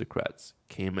aristocrats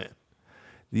came in.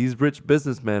 These rich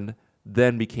businessmen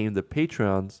then became the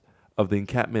patrons of the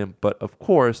encampment, but of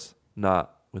course,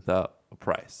 not without a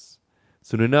price.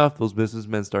 Soon enough, those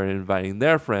businessmen started inviting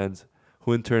their friends,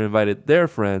 who in turn invited their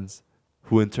friends,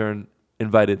 who in turn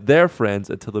invited their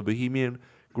friends, until the Bohemian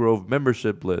Grove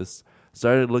membership list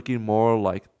started looking more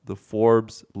like the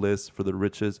Forbes list for the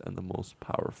richest and the most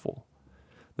powerful.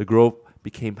 The Grove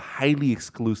became highly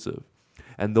exclusive,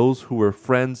 and those who were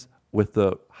friends with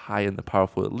the high and the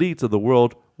powerful elites of the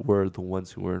world were the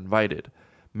ones who were invited.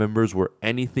 Members were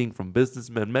anything from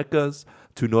businessmen meccas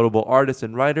to notable artists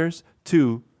and writers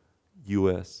to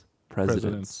U.S.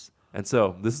 presidents. And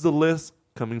so this is a list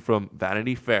coming from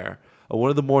Vanity Fair of one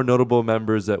of the more notable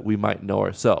members that we might know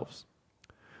ourselves.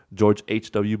 George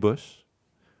H.W. Bush,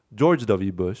 George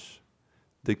W. Bush,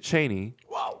 Dick Cheney,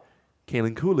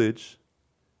 Calvin Coolidge,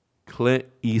 Clint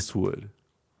Eastwood,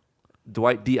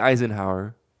 Dwight D.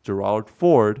 Eisenhower, Gerald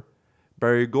Ford,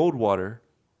 Barry Goldwater,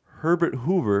 Herbert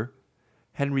Hoover,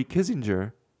 Henry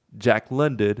Kissinger, Jack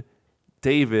London,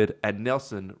 David and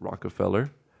Nelson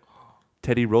Rockefeller,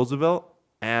 Teddy Roosevelt,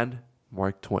 and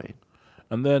Mark Twain.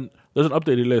 And then there's an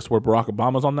updated list where Barack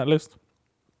Obama's on that list.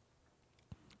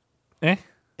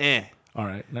 All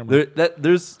right. Never mind.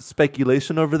 There's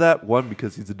speculation over that. One,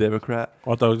 because he's a Democrat.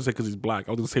 I thought I was going to say because he's black.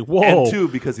 I was going to say, whoa. And two,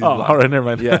 because he's Oh, black. all right, never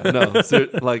mind. Yeah, no. So,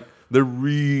 like, they're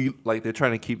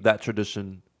trying to keep that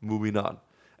tradition moving on.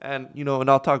 And, and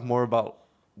I'll talk more about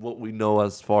what we know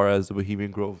as far as the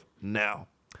Bohemian Grove now.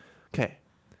 Okay.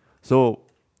 So,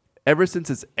 ever since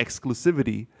its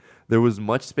exclusivity, there was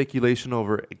much speculation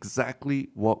over exactly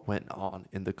what went on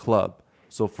in the club.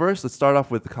 So first, let's start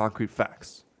off with the concrete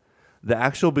facts. The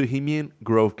actual Bohemian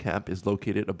Grove camp is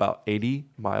located about 80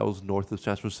 miles north of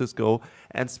San Francisco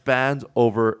and spans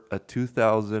over a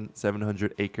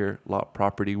 2,700-acre lot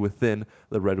property within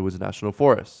the Redwoods National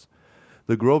Forest.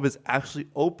 The Grove is actually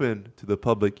open to the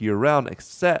public year-round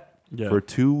except for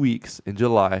 2 weeks in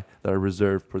July that are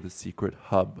reserved for the secret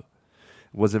hub.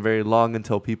 It wasn't very long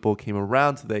until people came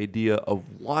around to the idea of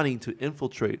wanting to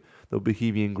infiltrate the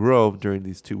Bohemian Grove during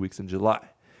these 2 weeks in July.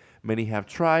 Many have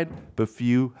tried, but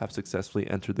few have successfully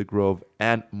entered the Grove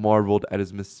and marveled at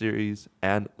its mysteries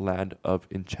and land of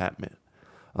enchantment.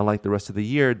 Unlike the rest of the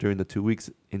year, during the 2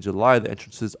 weeks in July, the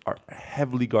entrances are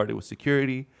heavily guarded with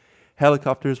security,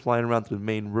 helicopters flying around the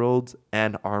main roads,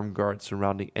 and armed guards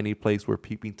surrounding any place where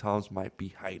peeping Toms might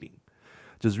be hiding.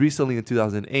 Just recently in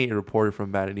 2008, a reporter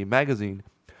from Vanity magazine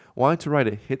wanted to write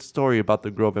a hit story about the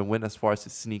Grove and went as far as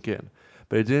to sneak in,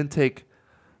 but it didn't take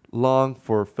long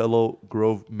for fellow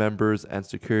Grove members and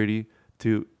security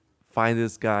to find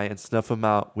this guy and snuff him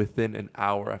out within an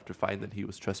hour after finding that he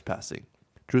was trespassing.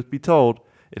 Truth be told,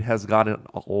 it has gotten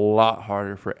a lot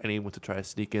harder for anyone to try to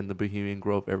sneak in the Bohemian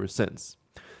Grove ever since.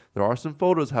 There are some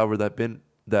photos, however,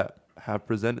 that have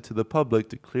presented to the public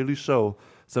to clearly show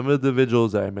some of the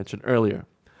individuals that I mentioned earlier.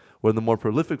 One of the more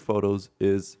prolific photos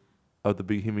is of the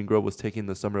Bohemian Grove was taken in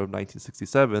the summer of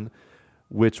 1967,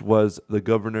 which was the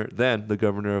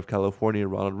governor of California,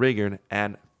 Ronald Reagan,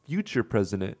 and future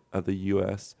president of the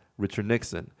U.S., Richard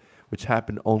Nixon, which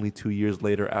happened only 2 years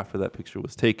later after that picture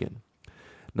was taken.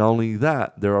 Not only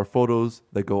that, there are photos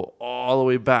that go all the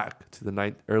way back to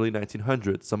the early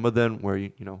 1900s. Some of them were,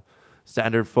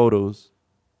 standard photos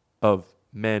of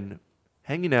men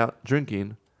hanging out,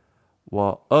 drinking,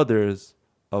 while others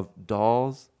of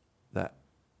dolls that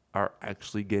are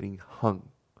actually getting hung.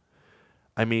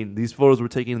 I mean, these photos were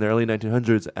taken in the early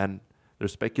 1900s, and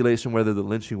there's speculation whether the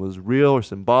lynching was real or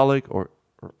symbolic or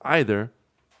either.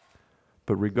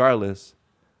 But regardless,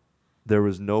 there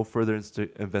was no further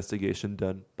investigation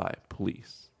done by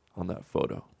police on that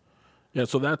photo. Yeah,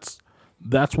 so that's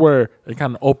where it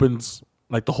kind of opens,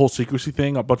 like, the whole secrecy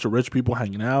thing, a bunch of rich people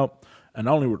hanging out, and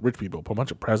not only with rich people, but a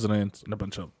bunch of presidents and a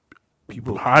bunch of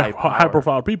people,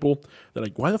 high-profile people. They're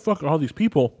like, why the fuck are all these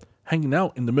people hanging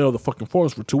out in the middle of the fucking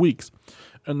forest for 2 weeks?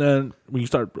 And then when you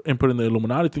start inputting the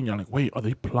Illuminati thing, you're like, wait, are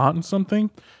they plotting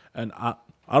something? And I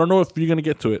don't know if you're gonna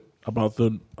get to it about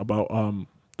the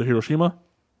Hiroshima.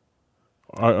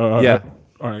 Yeah.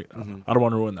 All right. Mm-hmm. I don't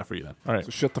want to ruin that for you then. All right.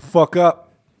 So shut the fuck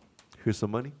up. Here's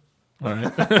some money. All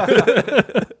right.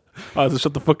 So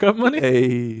shut the fuck up, money.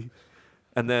 Hey.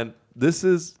 And then this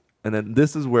is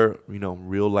where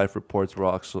real life reports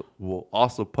will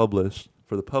also publish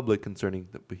for the public concerning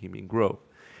the Bohemian Grove.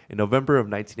 In November of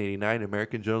 1989, an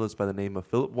American journalist by the name of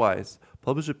Philip Wise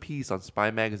published a piece on Spy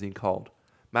magazine called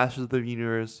Masters of the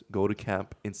Universe go to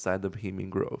camp inside the Bohemian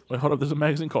Grove. Wait, hold up. There's a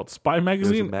magazine called Spy There's a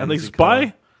Magazine, and they magazine spy.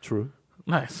 called- True.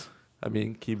 Nice. I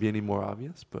mean, can you be any more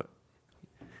obvious? But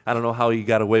I don't know how he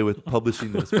got away with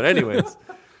publishing this. But anyways,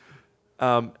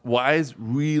 Wise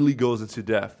really goes into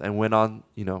depth and went on,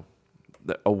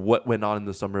 what went on in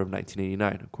the summer of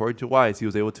 1989. According to Wise, he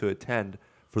was able to attend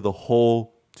for the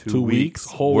whole 2 weeks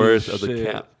Holy worth of the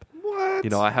shit. camp.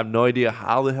 What? I have no idea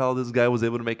how the hell this guy was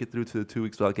able to make it through to the 2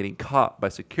 weeks without getting caught by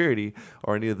security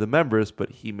or any of the members, but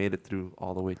he made it through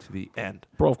all the way to the end.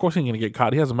 Bro, of course he ain't gonna get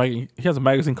caught. He has a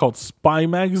magazine called Spy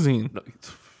Magazine. No,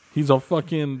 He's a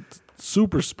fucking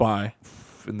super spy.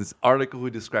 in this article, he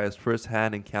describes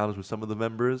first-hand encounters with some of the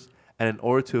members, and in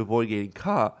order to avoid getting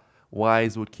caught,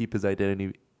 Wise would keep his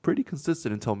identity pretty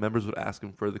consistent until members would ask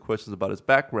him further questions about his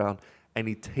background, and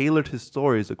he tailored his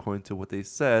stories according to what they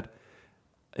said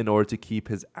in order to keep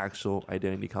his actual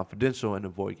identity confidential and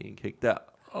avoid getting kicked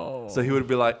out. Oh. So he would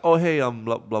be like, "Oh, hey, I'm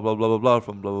blah blah blah blah blah blah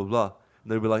from blah blah blah,"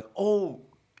 and they'd be like, "Oh,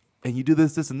 and you do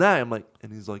this, this, and that." I'm like,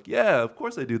 and he's like, "Yeah, of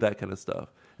course I do that kind of stuff."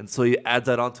 And so he adds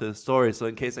that onto his story. So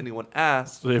in case anyone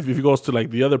asks, So if he goes to like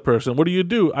the other person, what do you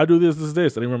do? I do this, this,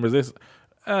 this, and he remembers this,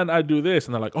 and I do this,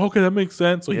 and they're like, okay, that makes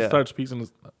sense. So he Yeah. starts piecing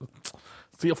his.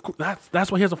 See, of course,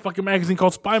 that's why he has a fucking magazine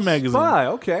called Spy Magazine. Spy,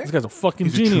 okay. This guy's a fucking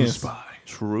He's a true genius. spy.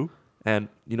 true. And,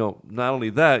 not only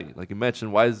that, like you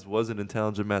mentioned, Wise was an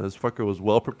intelligent man. This fucker was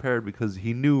well prepared because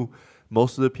he knew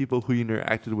most of the people who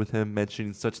interacted with him,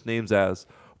 mentioning such names as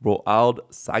Roald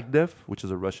Sagdev, which is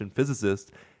a Russian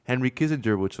physicist, Henry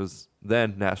Kissinger, which was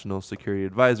then National Security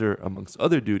Advisor, amongst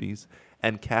other duties,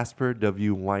 and Caspar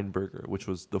W. Weinberger, which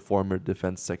was the former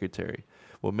Defense Secretary.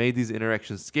 What made these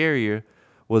interactions scarier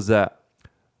was that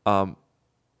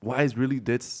Wise really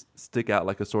did stick out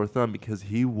like a sore thumb because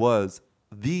he was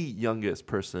the youngest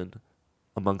person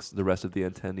amongst the rest of the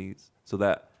attendees. So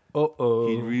that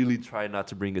he really tried not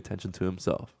to bring attention to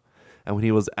himself. And when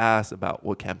he was asked about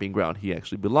what camping ground he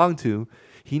actually belonged to,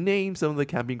 he named some of the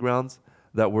camping grounds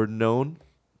that were known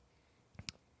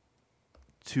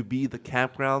to be the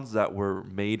campgrounds that were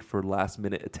made for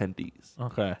last-minute attendees.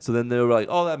 Okay. So then they were like,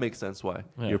 oh, that makes sense why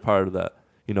Yeah. you're part of that,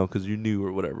 because you knew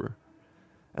or whatever.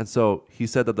 And so he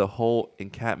said that the whole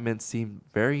encampment seemed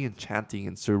very enchanting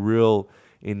and surreal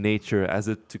in nature, as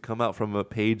if to come out from a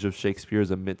page of Shakespeare's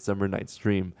A Midsummer Night's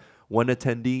Dream. One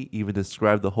attendee even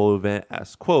described the whole event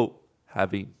as, quote,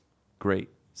 having great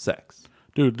sex.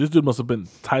 Dude, this dude must have been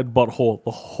tied butthole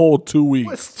the whole 2 weeks.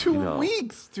 What's 2 You know.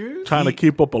 weeks, dude? Trying to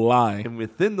keep up a lie. And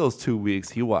within those 2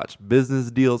 weeks, he watched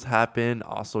business deals happen,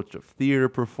 all sorts of theater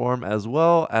perform, as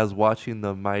well as watching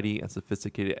the mighty and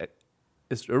sophisticated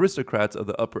aristocrats of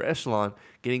the upper echelon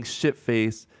getting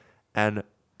shit-faced and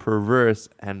perverse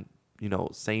and,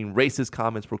 saying racist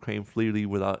comments proclaimed freely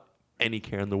without any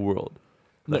care in the world.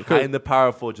 The No, high and the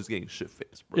powerful just getting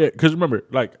shit-faced, bro. Yeah, because remember,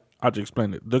 like I just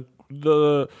explained it.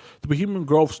 The Bohemian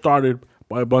Grove started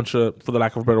by a bunch of, for the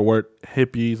lack of a better word,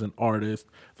 hippies and artists.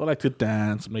 They like to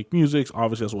dance, make music.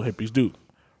 Obviously, that's what hippies do,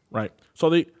 right? So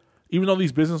they, even though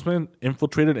these businessmen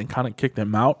infiltrated and kind of kicked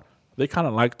them out, they kind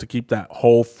of like to keep that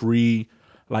whole free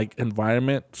like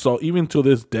environment. So even to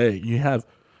this day, you have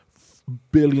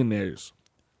billionaires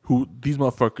who these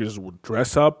motherfuckers would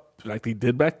dress up like they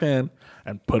did back then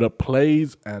and put up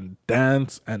plays and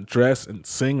dance and dress and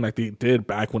sing like they did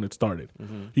back when it started.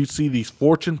 You see these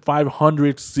Fortune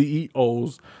 500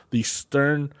 CEOs, these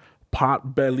stern,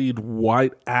 pot-bellied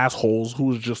white assholes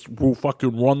who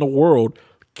fucking run the world,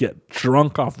 get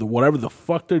drunk off the whatever the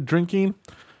fuck they're drinking,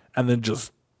 and then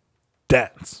just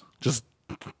dance, just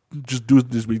do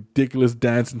this ridiculous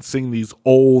dance and sing these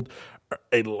old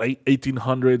late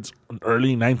 1800s,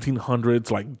 early 1900s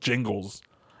like jingles.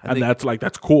 And that's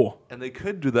cool. And they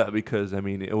could do that because,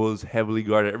 it was heavily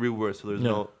guarded everywhere, so there's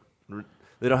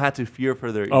they don't have to fear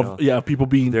for their, People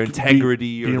being their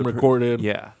integrity being or recorded.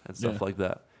 and stuff like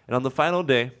that. And on the final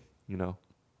day,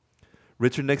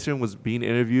 Richard Nixon was being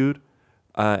interviewed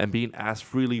and being asked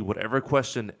freely whatever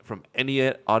question from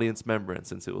any audience member, and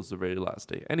since it was the very last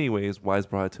day anyways, Wise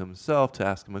brought it to himself to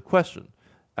ask him a question.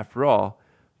 After all,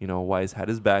 Wise had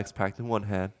his bags packed in one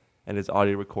hand and his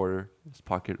audio recorder, his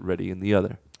pocket ready in the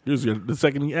other. The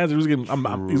second he answered, he's gonna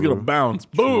True. bounce.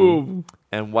 Boom.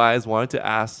 And Wise wanted to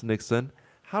ask Nixon,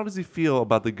 how does he feel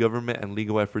about the government and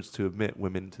legal efforts to admit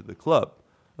women to the club?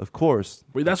 Of course,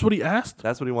 Wait, that's what he asked?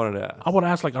 that's what he wanted to ask. I would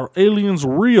ask, like, are aliens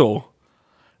real?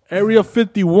 Area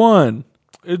 51.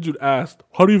 This dude asked,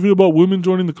 how do you feel about women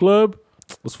joining the club?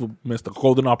 Let's miss the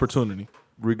golden opportunity.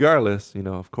 Regardless,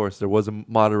 of course, there was a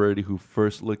moderator who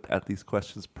first looked at these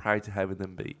questions prior to having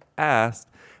them be asked.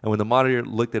 And when the moderator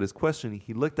looked at his question,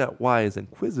 he looked at Wise and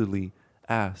quizzically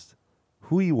asked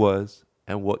who he was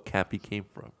and what camp he came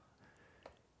from.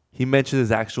 He mentioned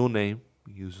his actual name.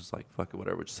 He was just like, fuck it,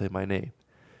 whatever, just say my name.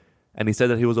 And he said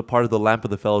that he was a part of the Lamp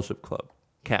of the Fellowship Club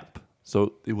camp.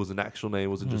 So it was an actual name. It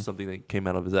wasn't just something that came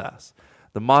out of his ass.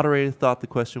 The moderator thought the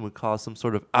question would cause some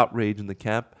sort of outrage in the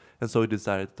camp, and so he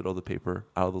decided to throw the paper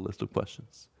out of the list of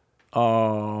questions.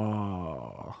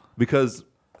 Oh. Because,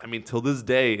 I mean, till this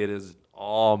day, it is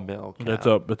all male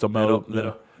camp. It's a male.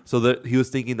 Yeah. So that he was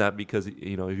thinking that because,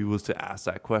 you know, if he was to ask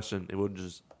that question, it would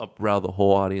just uproar the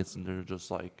whole audience, and they're just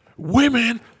like,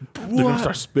 women! They're going to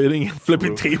start spitting and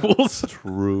flipping tables.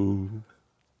 true.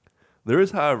 There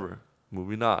is, however,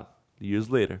 moving on, years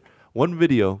later, one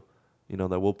video, you know,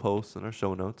 that we'll post in our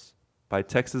show notes by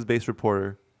Texas-based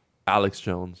reporter Alex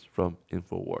Jones from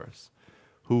InfoWars,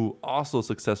 who also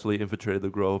successfully infiltrated the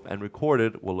grove and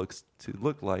recorded what looks to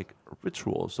look like a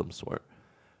ritual of some sort.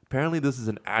 Apparently, this is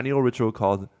an annual ritual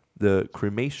called the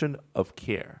cremation of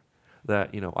care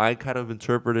that, you know, I kind of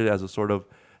interpreted as a sort of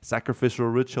sacrificial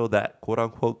ritual that, quote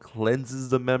unquote, cleanses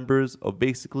the members of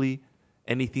basically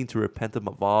anything to repent them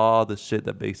of all the shit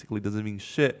that basically doesn't mean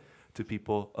shit to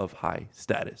people of high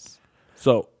status.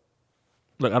 So,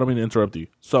 look, I don't mean to interrupt you.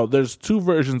 So, there's two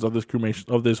versions of this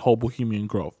cremation, of this whole Bohemian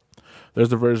Grove. There's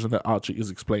the version that Archie is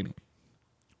explaining,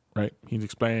 right? He's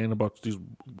explaining about these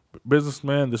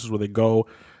businessmen. This is where they go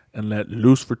and let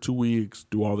loose for 2 weeks,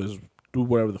 do all this, do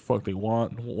whatever the fuck they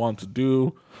want to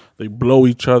do. They blow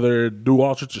each other, do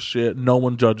all sorts of shit. No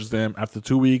one judges them. After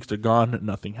 2 weeks, they're gone.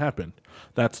 Nothing happened.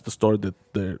 That's the story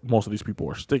that most of these people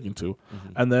are sticking to. Mm-hmm.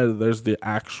 And then there's the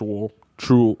actual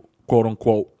true, quote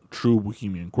unquote, true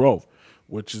Bohemian Grove,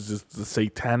 which is just the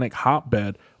satanic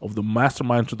hotbed of the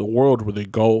masterminds of the world, where they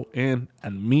go in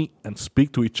and meet and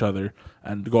speak to each other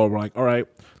and go like, all right,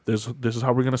 this is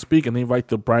how we're going to speak. And they invite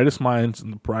the brightest minds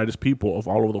and the brightest people of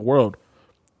all over the world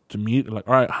to meet. Like,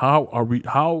 all right,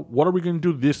 what are we going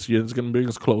to do this year that's going to bring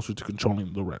us closer to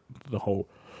controlling the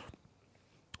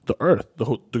earth,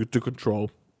 to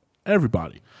control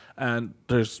everybody? And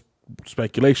there's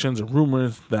speculations and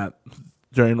rumors that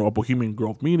during a Bohemian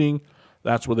Grove meeting,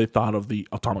 that's where they thought of the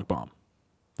atomic bomb.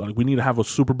 Like, we need to have a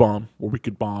super bomb where we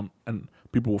could bomb and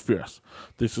people will fear us.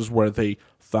 This is where they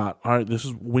thought, all right,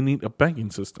 we need a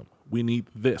banking system. We need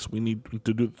this. We need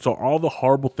to do, so all the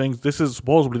horrible things. This is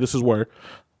where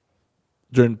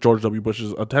during George W.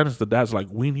 Bush's attendance, the dad's like,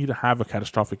 we need to have a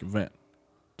catastrophic event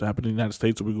to happen in the United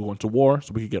States so we can go into war,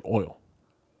 so we can get oil.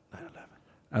 9/11.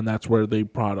 And that's where they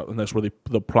brought up, and that's where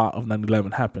the plot of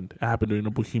 9/11 happened. It happened during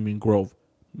a Bohemian Grove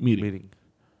meeting.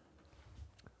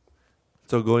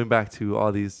 So going back to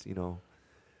all these, you know,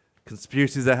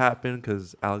 conspiracies that happen,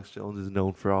 because Alex Jones is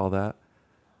known for all that.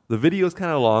 The video is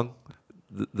kind of long.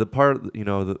 The part, you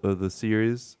know, of the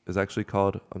series is actually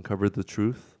called Uncover the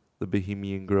Truth, the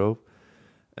Bohemian Grove.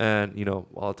 And, you know,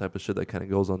 all the type of shit that kind of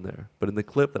goes on there. But in the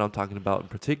clip that I'm talking about in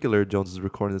particular, Jones is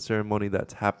recording the ceremony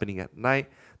that's happening at night.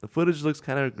 The footage looks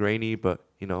kind of grainy, but,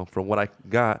 you know, from what I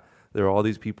got, there are all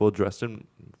these people dressed in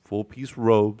full-piece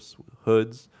robes,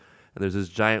 hoods, and there's this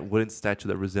giant wooden statue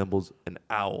that resembles an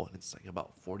owl. And it's like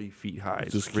about 40 feet high.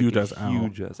 It's just huge as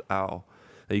owl.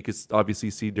 That you could obviously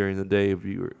see during the day if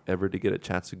you were ever to get a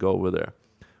chance to go over there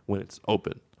when it's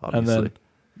open, obviously. And then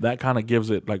that kind of gives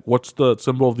it, like, what's the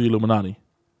symbol of the Illuminati?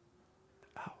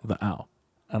 The owl.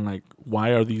 And, like, why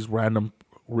are these random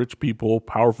rich people,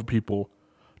 powerful people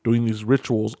doing these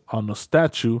rituals on a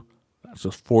statue that's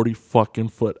a 40 fucking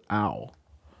foot owl?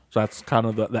 So that's kind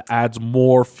of that adds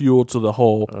more fuel to the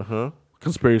whole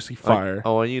conspiracy fire.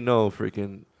 And you know,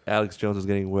 freaking Alex Jones is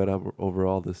getting wet over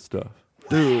all this stuff,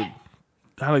 dude.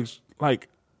 Alex, like,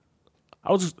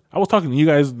 I was talking to you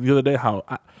guys the other day how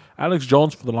Alex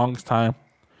Jones, for the longest time,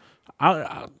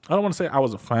 I don't want to say I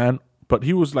was a fan, but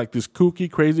he was like this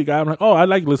kooky, crazy guy. I'm like, oh, I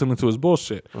like listening to his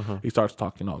bullshit. He starts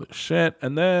talking all this shit,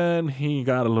 and then he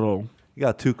got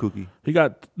too kooky. He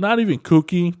got not even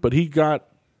kooky, but he got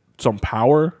some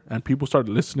power, and people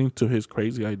started listening to his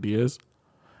crazy ideas.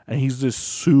 And he's this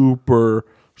super,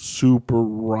 super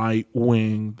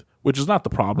right-winged, which is not the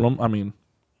problem. I mean,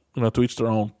 you know, to each their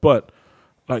own. But,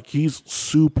 like, he's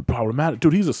super problematic.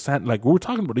 Dude, he's a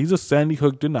Sandy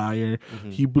Hook denier.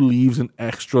 He believes in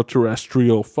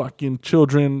extraterrestrial fucking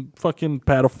children, fucking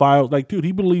pedophiles. Like, dude,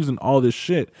 he believes in all this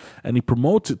shit. And he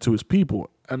promotes it to his people.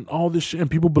 And all this shit,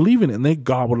 and people believe in it, and they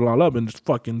gobble it all up and just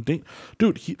fucking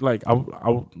dude. He I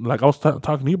was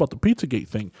talking to you about the Pizzagate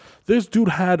thing. This dude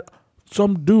had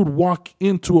some dude walk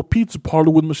into a pizza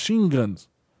parlor with machine guns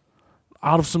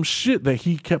out of some shit that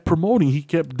he kept promoting. He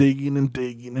kept digging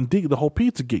the whole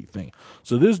Pizzagate thing.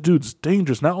 So this dude's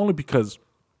dangerous, not only because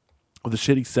of the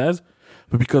shit he says,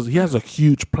 but because he has a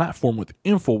huge platform with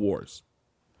InfoWars.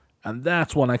 And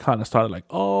that's when I kind of started like,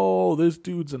 oh, this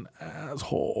dude's an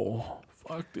asshole.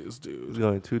 Fuck this dude. He's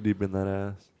going too deep in that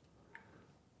ass.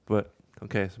 But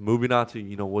okay, so moving on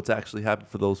to what's actually happened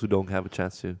for those who don't have a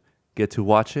chance to get to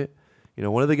watch it.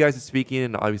 One of the guys is speaking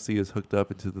and obviously is hooked up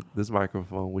into this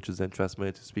microphone, which is then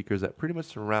transmitted to speakers that pretty much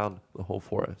surround the whole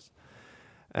forest.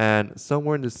 And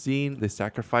somewhere in the scene, they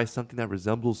sacrifice something that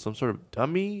resembles some sort of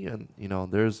dummy. And,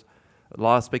 there's a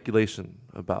lot of speculation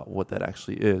about what that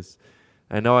actually is.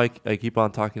 I know I keep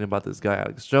on talking about this guy,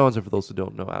 Alex Jones. And for those who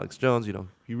don't know Alex Jones,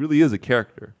 he really is a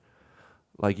character.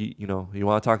 Like, you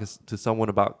want to talk to someone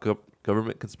about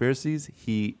government conspiracies,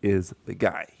 he is the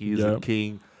guy. He is the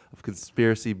king of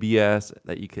conspiracy BS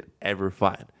that you could ever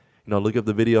find. Look up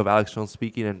the video of Alex Jones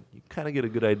speaking and you kind of get a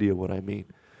good idea of what I mean.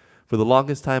 For the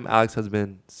longest time, Alex has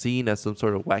been seen as some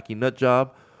sort of wacky nut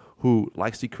job who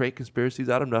likes to create conspiracies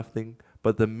out of nothing.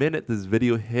 But the minute this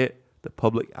video hit the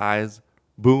public eyes,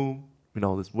 boom,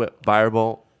 this went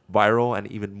viral,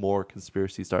 and even more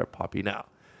conspiracies started popping out.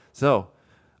 So,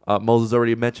 Moses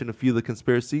already mentioned a few of the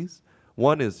conspiracies.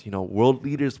 One is, world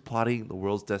leaders plotting the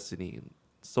world's destiny.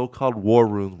 So-called war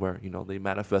rooms where, they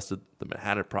manifested the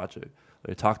Manhattan Project.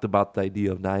 They talked about the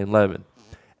idea of 9/11.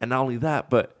 And not only that,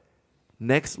 but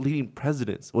next leading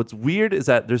presidents. What's weird is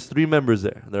that there's 3 members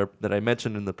there that I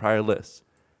mentioned in the prior list.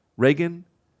 Reagan,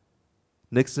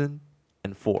 Nixon,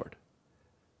 and Ford.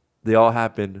 They all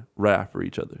happened right after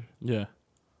each other. Yeah.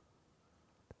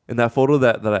 In that photo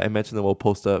that I mentioned that we'll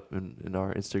post up in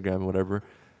our Instagram and whatever,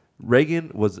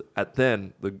 Reagan was at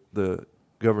then the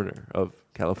governor of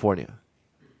California.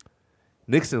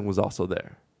 Nixon was also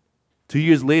there. 2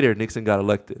 years later, Nixon got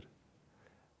elected.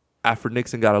 After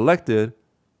Nixon got elected,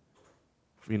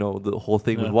 the whole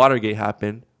thing with Watergate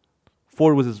happened.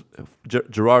 Ford was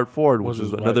Gerard Ford, which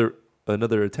was another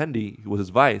attendee, was his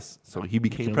vice, so he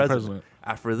became president.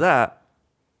 After that,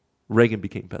 Reagan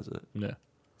became president. Yeah.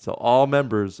 So all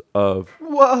members of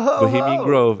Bohemian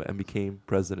Grove and became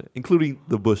president, including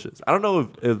the Bushes. I don't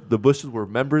know if the Bushes were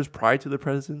members prior to the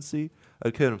presidency. I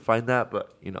couldn't find that,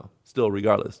 but, still,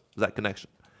 regardless, that connection.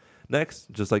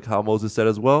 Next, just like how Moses said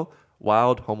as well,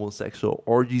 wild homosexual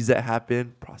orgies that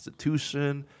happened,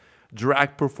 prostitution,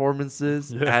 drag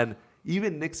performances, and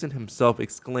even Nixon himself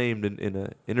exclaimed in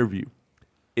an interview,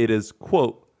 it is,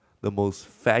 quote, the most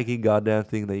faggy goddamn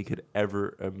thing that you could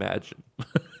ever imagine.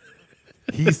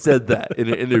 He said that in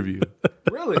an interview.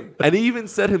 Really? And he even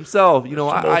said himself,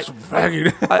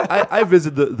 I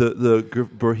visit the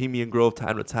Bohemian Grove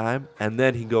time to time, and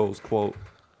then he goes, quote,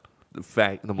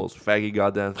 the most faggy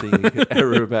goddamn thing you could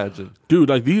ever imagine. Dude,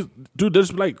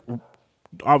 there's like,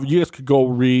 you guys could go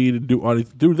read and do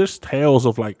anything. Dude, there's tales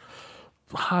of like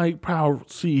high-powered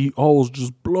CEOs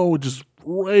just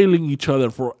railing each other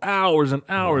for hours and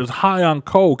hours, high on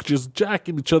coke, just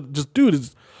jacking each other.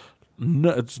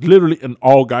 It's literally an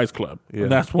all-guys club. Yeah.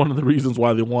 And that's one of the reasons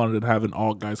why they wanted to have an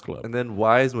all-guys club. And then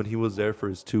Wise, when he was there for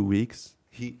his 2 weeks,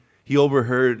 he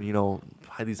overheard,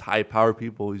 these high-powered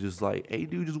people. He's just like, hey,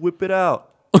 dude, just whip it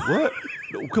out. What?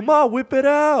 No, come on, whip it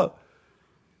out.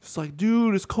 It's like,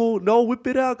 dude, it's cold. No, whip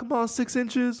it out. Come on, 6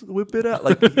 inches. Whip it out.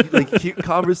 Like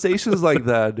conversations like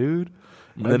that, dude.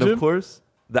 Imagine. And then, of course,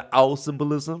 the owl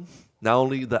symbolism. Not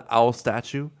only the owl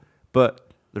statue,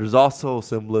 but there's also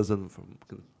symbolism from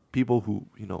people who,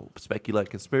 speculate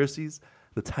conspiracies.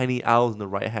 The tiny owls in the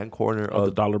right-hand corner of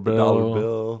the dollar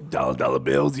bill. Dollar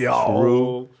bills, y'all.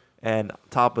 True. And on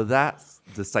top of that,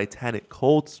 the satanic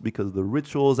cults, because of the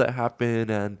rituals that happen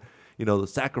and, the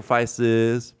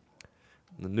sacrifices.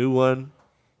 The new one,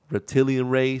 reptilian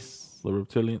race. The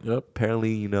reptilian, yep.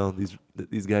 Apparently,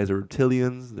 these guys are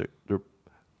reptilians. They're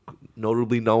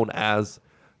notably known as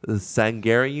the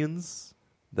Sangarians.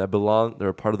 They're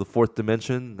a part of the 4th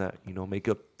dimension that, make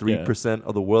up 3%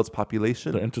 of the world's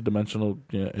population. They're interdimensional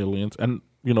aliens. And,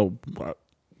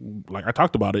 like I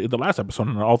talked about it in the last episode,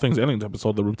 in our All Things Aliens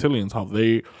episode, the reptilians, how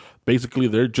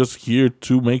they're just here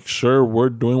to make sure we're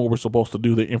doing what we're supposed to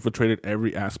do. They infiltrated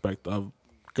every aspect of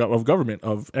government,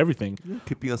 of everything.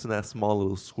 Keeping us in that small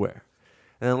little square.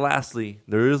 And then lastly,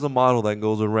 there is a model that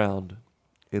goes around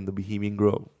in the Bohemian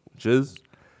Grove, which is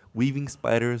weaving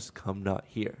spiders come not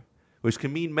here. Which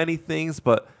can mean many things,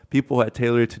 but people had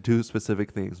tailored it to 2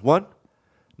 specific things. One,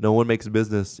 no one makes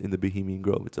business in the Bohemian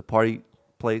Grove. It's a party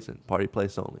place and party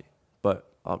place only. But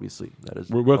obviously, that is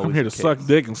we're welcome here to suck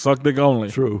dick and suck dick only.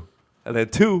 True. And then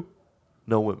 2,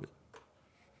 no women.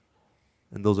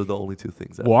 And those are the only 2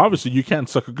 things. Well, obviously, you can't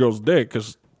suck a girl's dick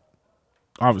because,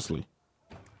 obviously.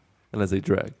 Unless they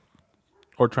drag.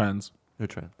 Or trans. They're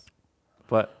trans.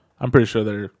 But I'm pretty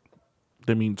sure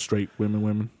they mean straight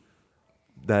women.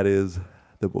 That is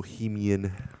the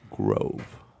Bohemian Grove.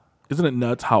 Isn't it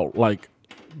nuts how, like,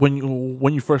 when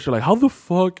you first are like, how the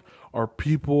fuck are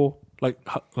people like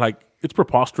it's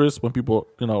preposterous when people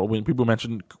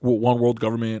mention one world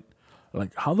government,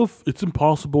 like how it's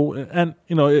impossible, and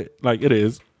it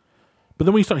is. But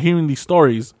then when you start hearing these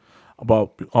stories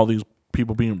about all these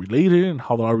people being related and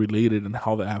how they are related and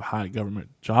how they have high government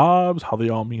jobs, how they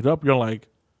all meet up, you're like,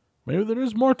 maybe there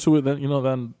is more to it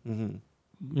than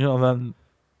than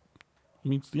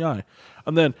meets the eye.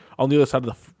 And then on the other side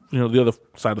of the other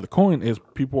side of the coin is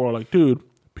people are like, dude,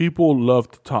 people love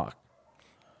to talk.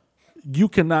 You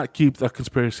cannot keep that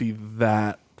conspiracy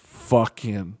that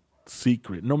fucking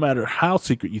secret, no matter how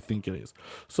secret you think it is.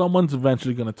 Someone's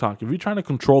eventually going to talk. If you're trying to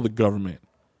control the government,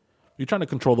 you're trying to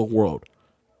control the world,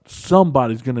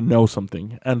 somebody's going to know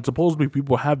something. And supposedly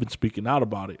people have been speaking out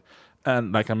about it.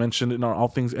 And like I mentioned in our All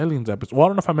Things Aliens episode, well, I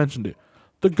don't know if I mentioned it.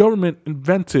 The government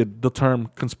invented the term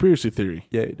conspiracy theory.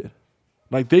 Yeah, it did.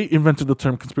 Like, they invented the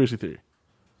term conspiracy theory.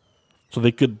 So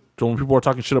when people are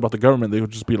talking shit about the government, they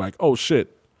would just be like, oh,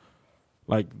 shit.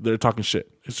 Like, they're talking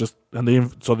shit. It's just,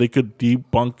 so they could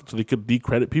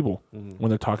decredit people when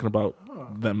they're talking about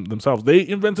themselves. They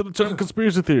invented the term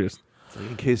conspiracy theorists. So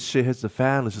in case shit hits the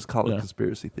fan, let's just call it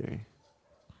conspiracy theory.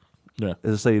 Yeah.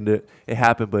 It's just saying that it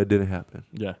happened, but it didn't happen.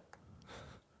 Yeah.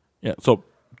 Yeah, so.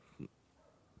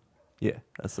 Yeah,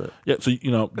 that's it. Yeah, so,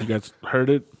 you guys heard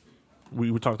it. We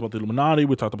talked about the Illuminati.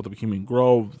 We talked about the Bohemian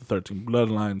Grove, the 13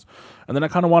 Bloodlines. And then I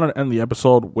kind of wanted to end the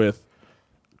episode with,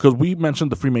 because we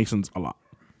mentioned the Freemasons a lot,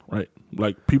 right?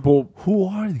 Like, people. Who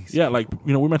are these? Yeah, like,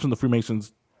 we mentioned the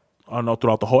Freemasons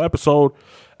throughout the whole episode.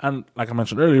 And like I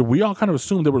mentioned earlier, we all kind of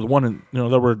assumed they were the one in, they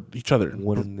were each other.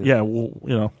 Yeah,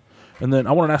 well, And then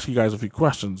I want to ask you guys a few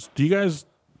questions. Do you guys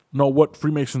know what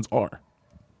Freemasons are?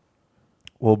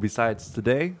 Well, besides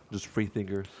today, just free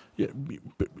thinkers. Yeah,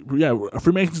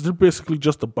 Freemasons are basically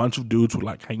just a bunch of dudes who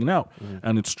like hanging out,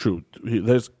 and it's true.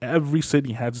 Every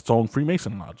city has its own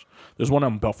Freemason lodge. There's one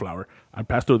on Bellflower. I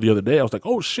passed through the other day. I was like,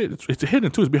 oh shit, it's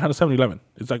hidden too. It's behind a 7-Eleven.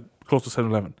 It's like close to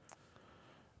 7-Eleven.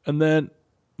 And then,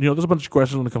 there's a bunch of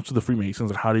questions when it comes to the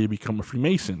Freemasons. Like, how do you become a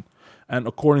Freemason? And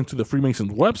according to the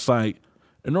Freemasons website,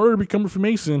 in order to become a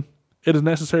Freemason, it is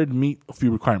necessary to meet a few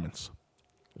requirements.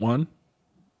 One,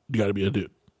 you got to be a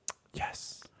dude.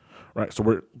 Yes. Right. So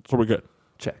we're good.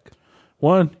 Check.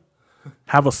 One,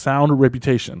 have a sound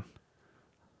reputation.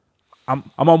 I'm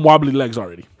on wobbly legs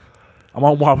already. I'm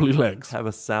on wobbly legs. Have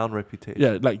a sound reputation.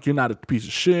 Yeah, like you're not a piece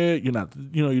of shit. You're not.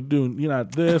 You're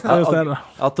not this, that.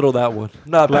 I'll throw that one.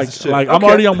 Not a piece of shit. Like I'm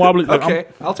already on wobbly. Like, Okay,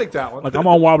 I'll take that one. Like I'm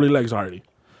on wobbly legs already.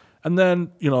 And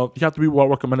then you have to be well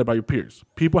recommended by your peers.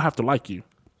 People have to like you.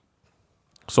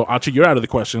 So Archie, you're out of the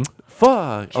question. Fuck.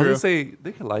 I was gonna say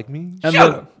they can like me.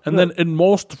 And then in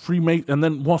most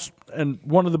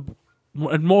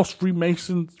most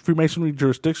Freemasonry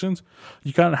jurisdictions,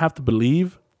 you kind of have to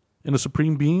believe in a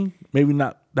supreme being. Maybe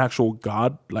not the actual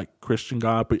God, like Christian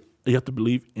God, but you have to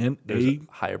believe in a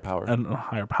higher power. And a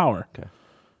higher power. Okay.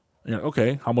 And you're like,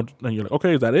 okay, how much? And you're like,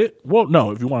 okay, is that it? Well,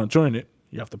 no. If you want to join it,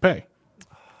 you have to pay.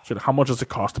 So how much does it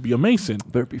cost to be a Mason?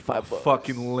 Better be $5.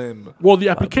 Fucking limb. Well, the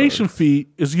application fee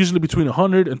is usually between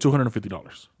 $100 and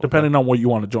 $250, depending on what you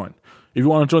want to join. If you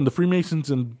want to join the Freemasons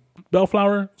in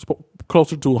Bellflower, it's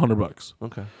closer to $100.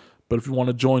 Okay. But if you want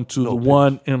to join the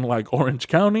one in like Orange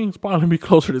County, it's probably gonna be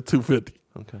closer to $250.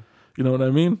 Okay. You know what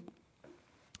I mean?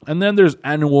 And then there's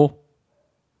annual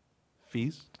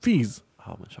fees.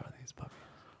 How much are these puppies?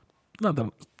 Not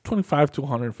that $25 to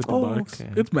 $150. Okay.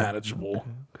 It's manageable. Okay.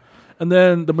 And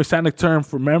then the Masonic term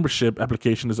for membership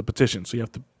application is a petition. So you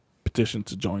have to petition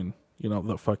to join,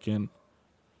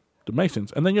 the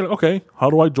Masons. And then you're like, okay,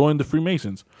 how do I join the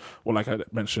Freemasons? Well, like I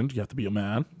mentioned, you have to be a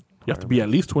man. You have to be at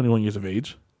least 21 years of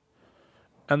age.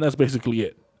 And that's basically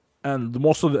it. And the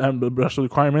rest of the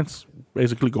requirements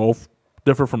basically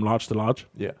differ from lodge to lodge.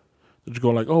 Yeah. So you go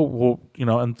like, oh, well,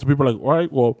 and some people are like, all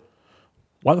right, well,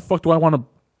 why the fuck do I want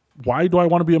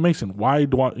to be a Mason? Why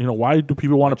do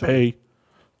people want to pay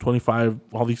 25,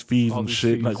 all these fees and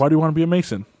shit? Fees. Like, why do you want to be a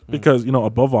Mason? Because,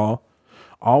 above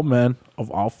all men of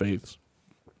all faiths,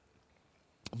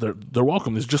 they're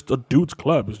welcome. It's just a dude's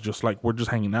club. It's just like we're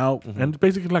just hanging out. And it's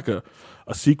basically like a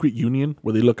secret union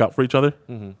where they look out for each other.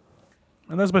 And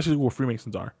that's basically what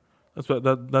Freemasons are. That's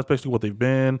basically what they've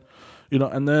been.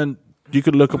 And then you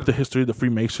could look up the history of the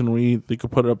Freemasonry. They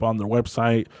could put it up on their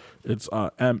website. It's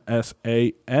msana.com,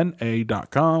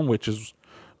 which is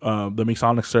the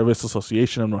Masonic Service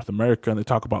Association of North America, and they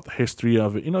talk about the history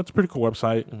of it. It's a pretty cool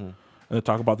website, and they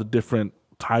talk about the different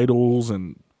titles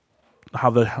and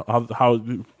how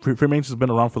Freemasons has been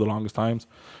around for the longest times,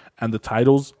 and the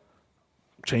titles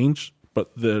change,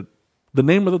 but the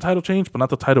name of the title changed, but not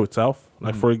the title itself.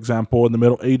 Like for example, in the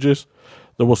Middle Ages,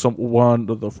 There was a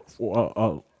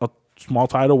small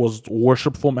title was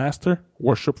Worshipful Master.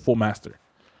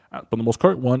 But the most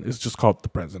current one is just called the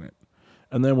President.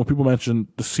 And then when people mention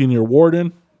the Senior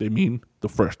Warden, they mean the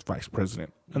first Vice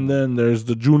President. And then there's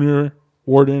the Junior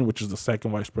Warden, which is the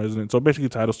second Vice President. So basically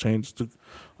titles change to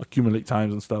accumulate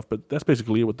times and stuff. But that's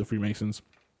basically it with the Freemasons.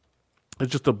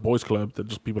 It's just a boys club that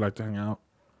just people like to hang out.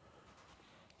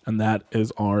 And that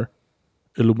is our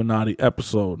Illuminati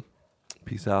episode.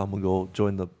 Peace out. I'm going to go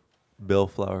join the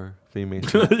Bellflower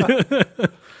Freemason.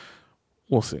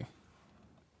 We'll see.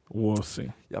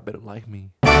 Y'all better like me.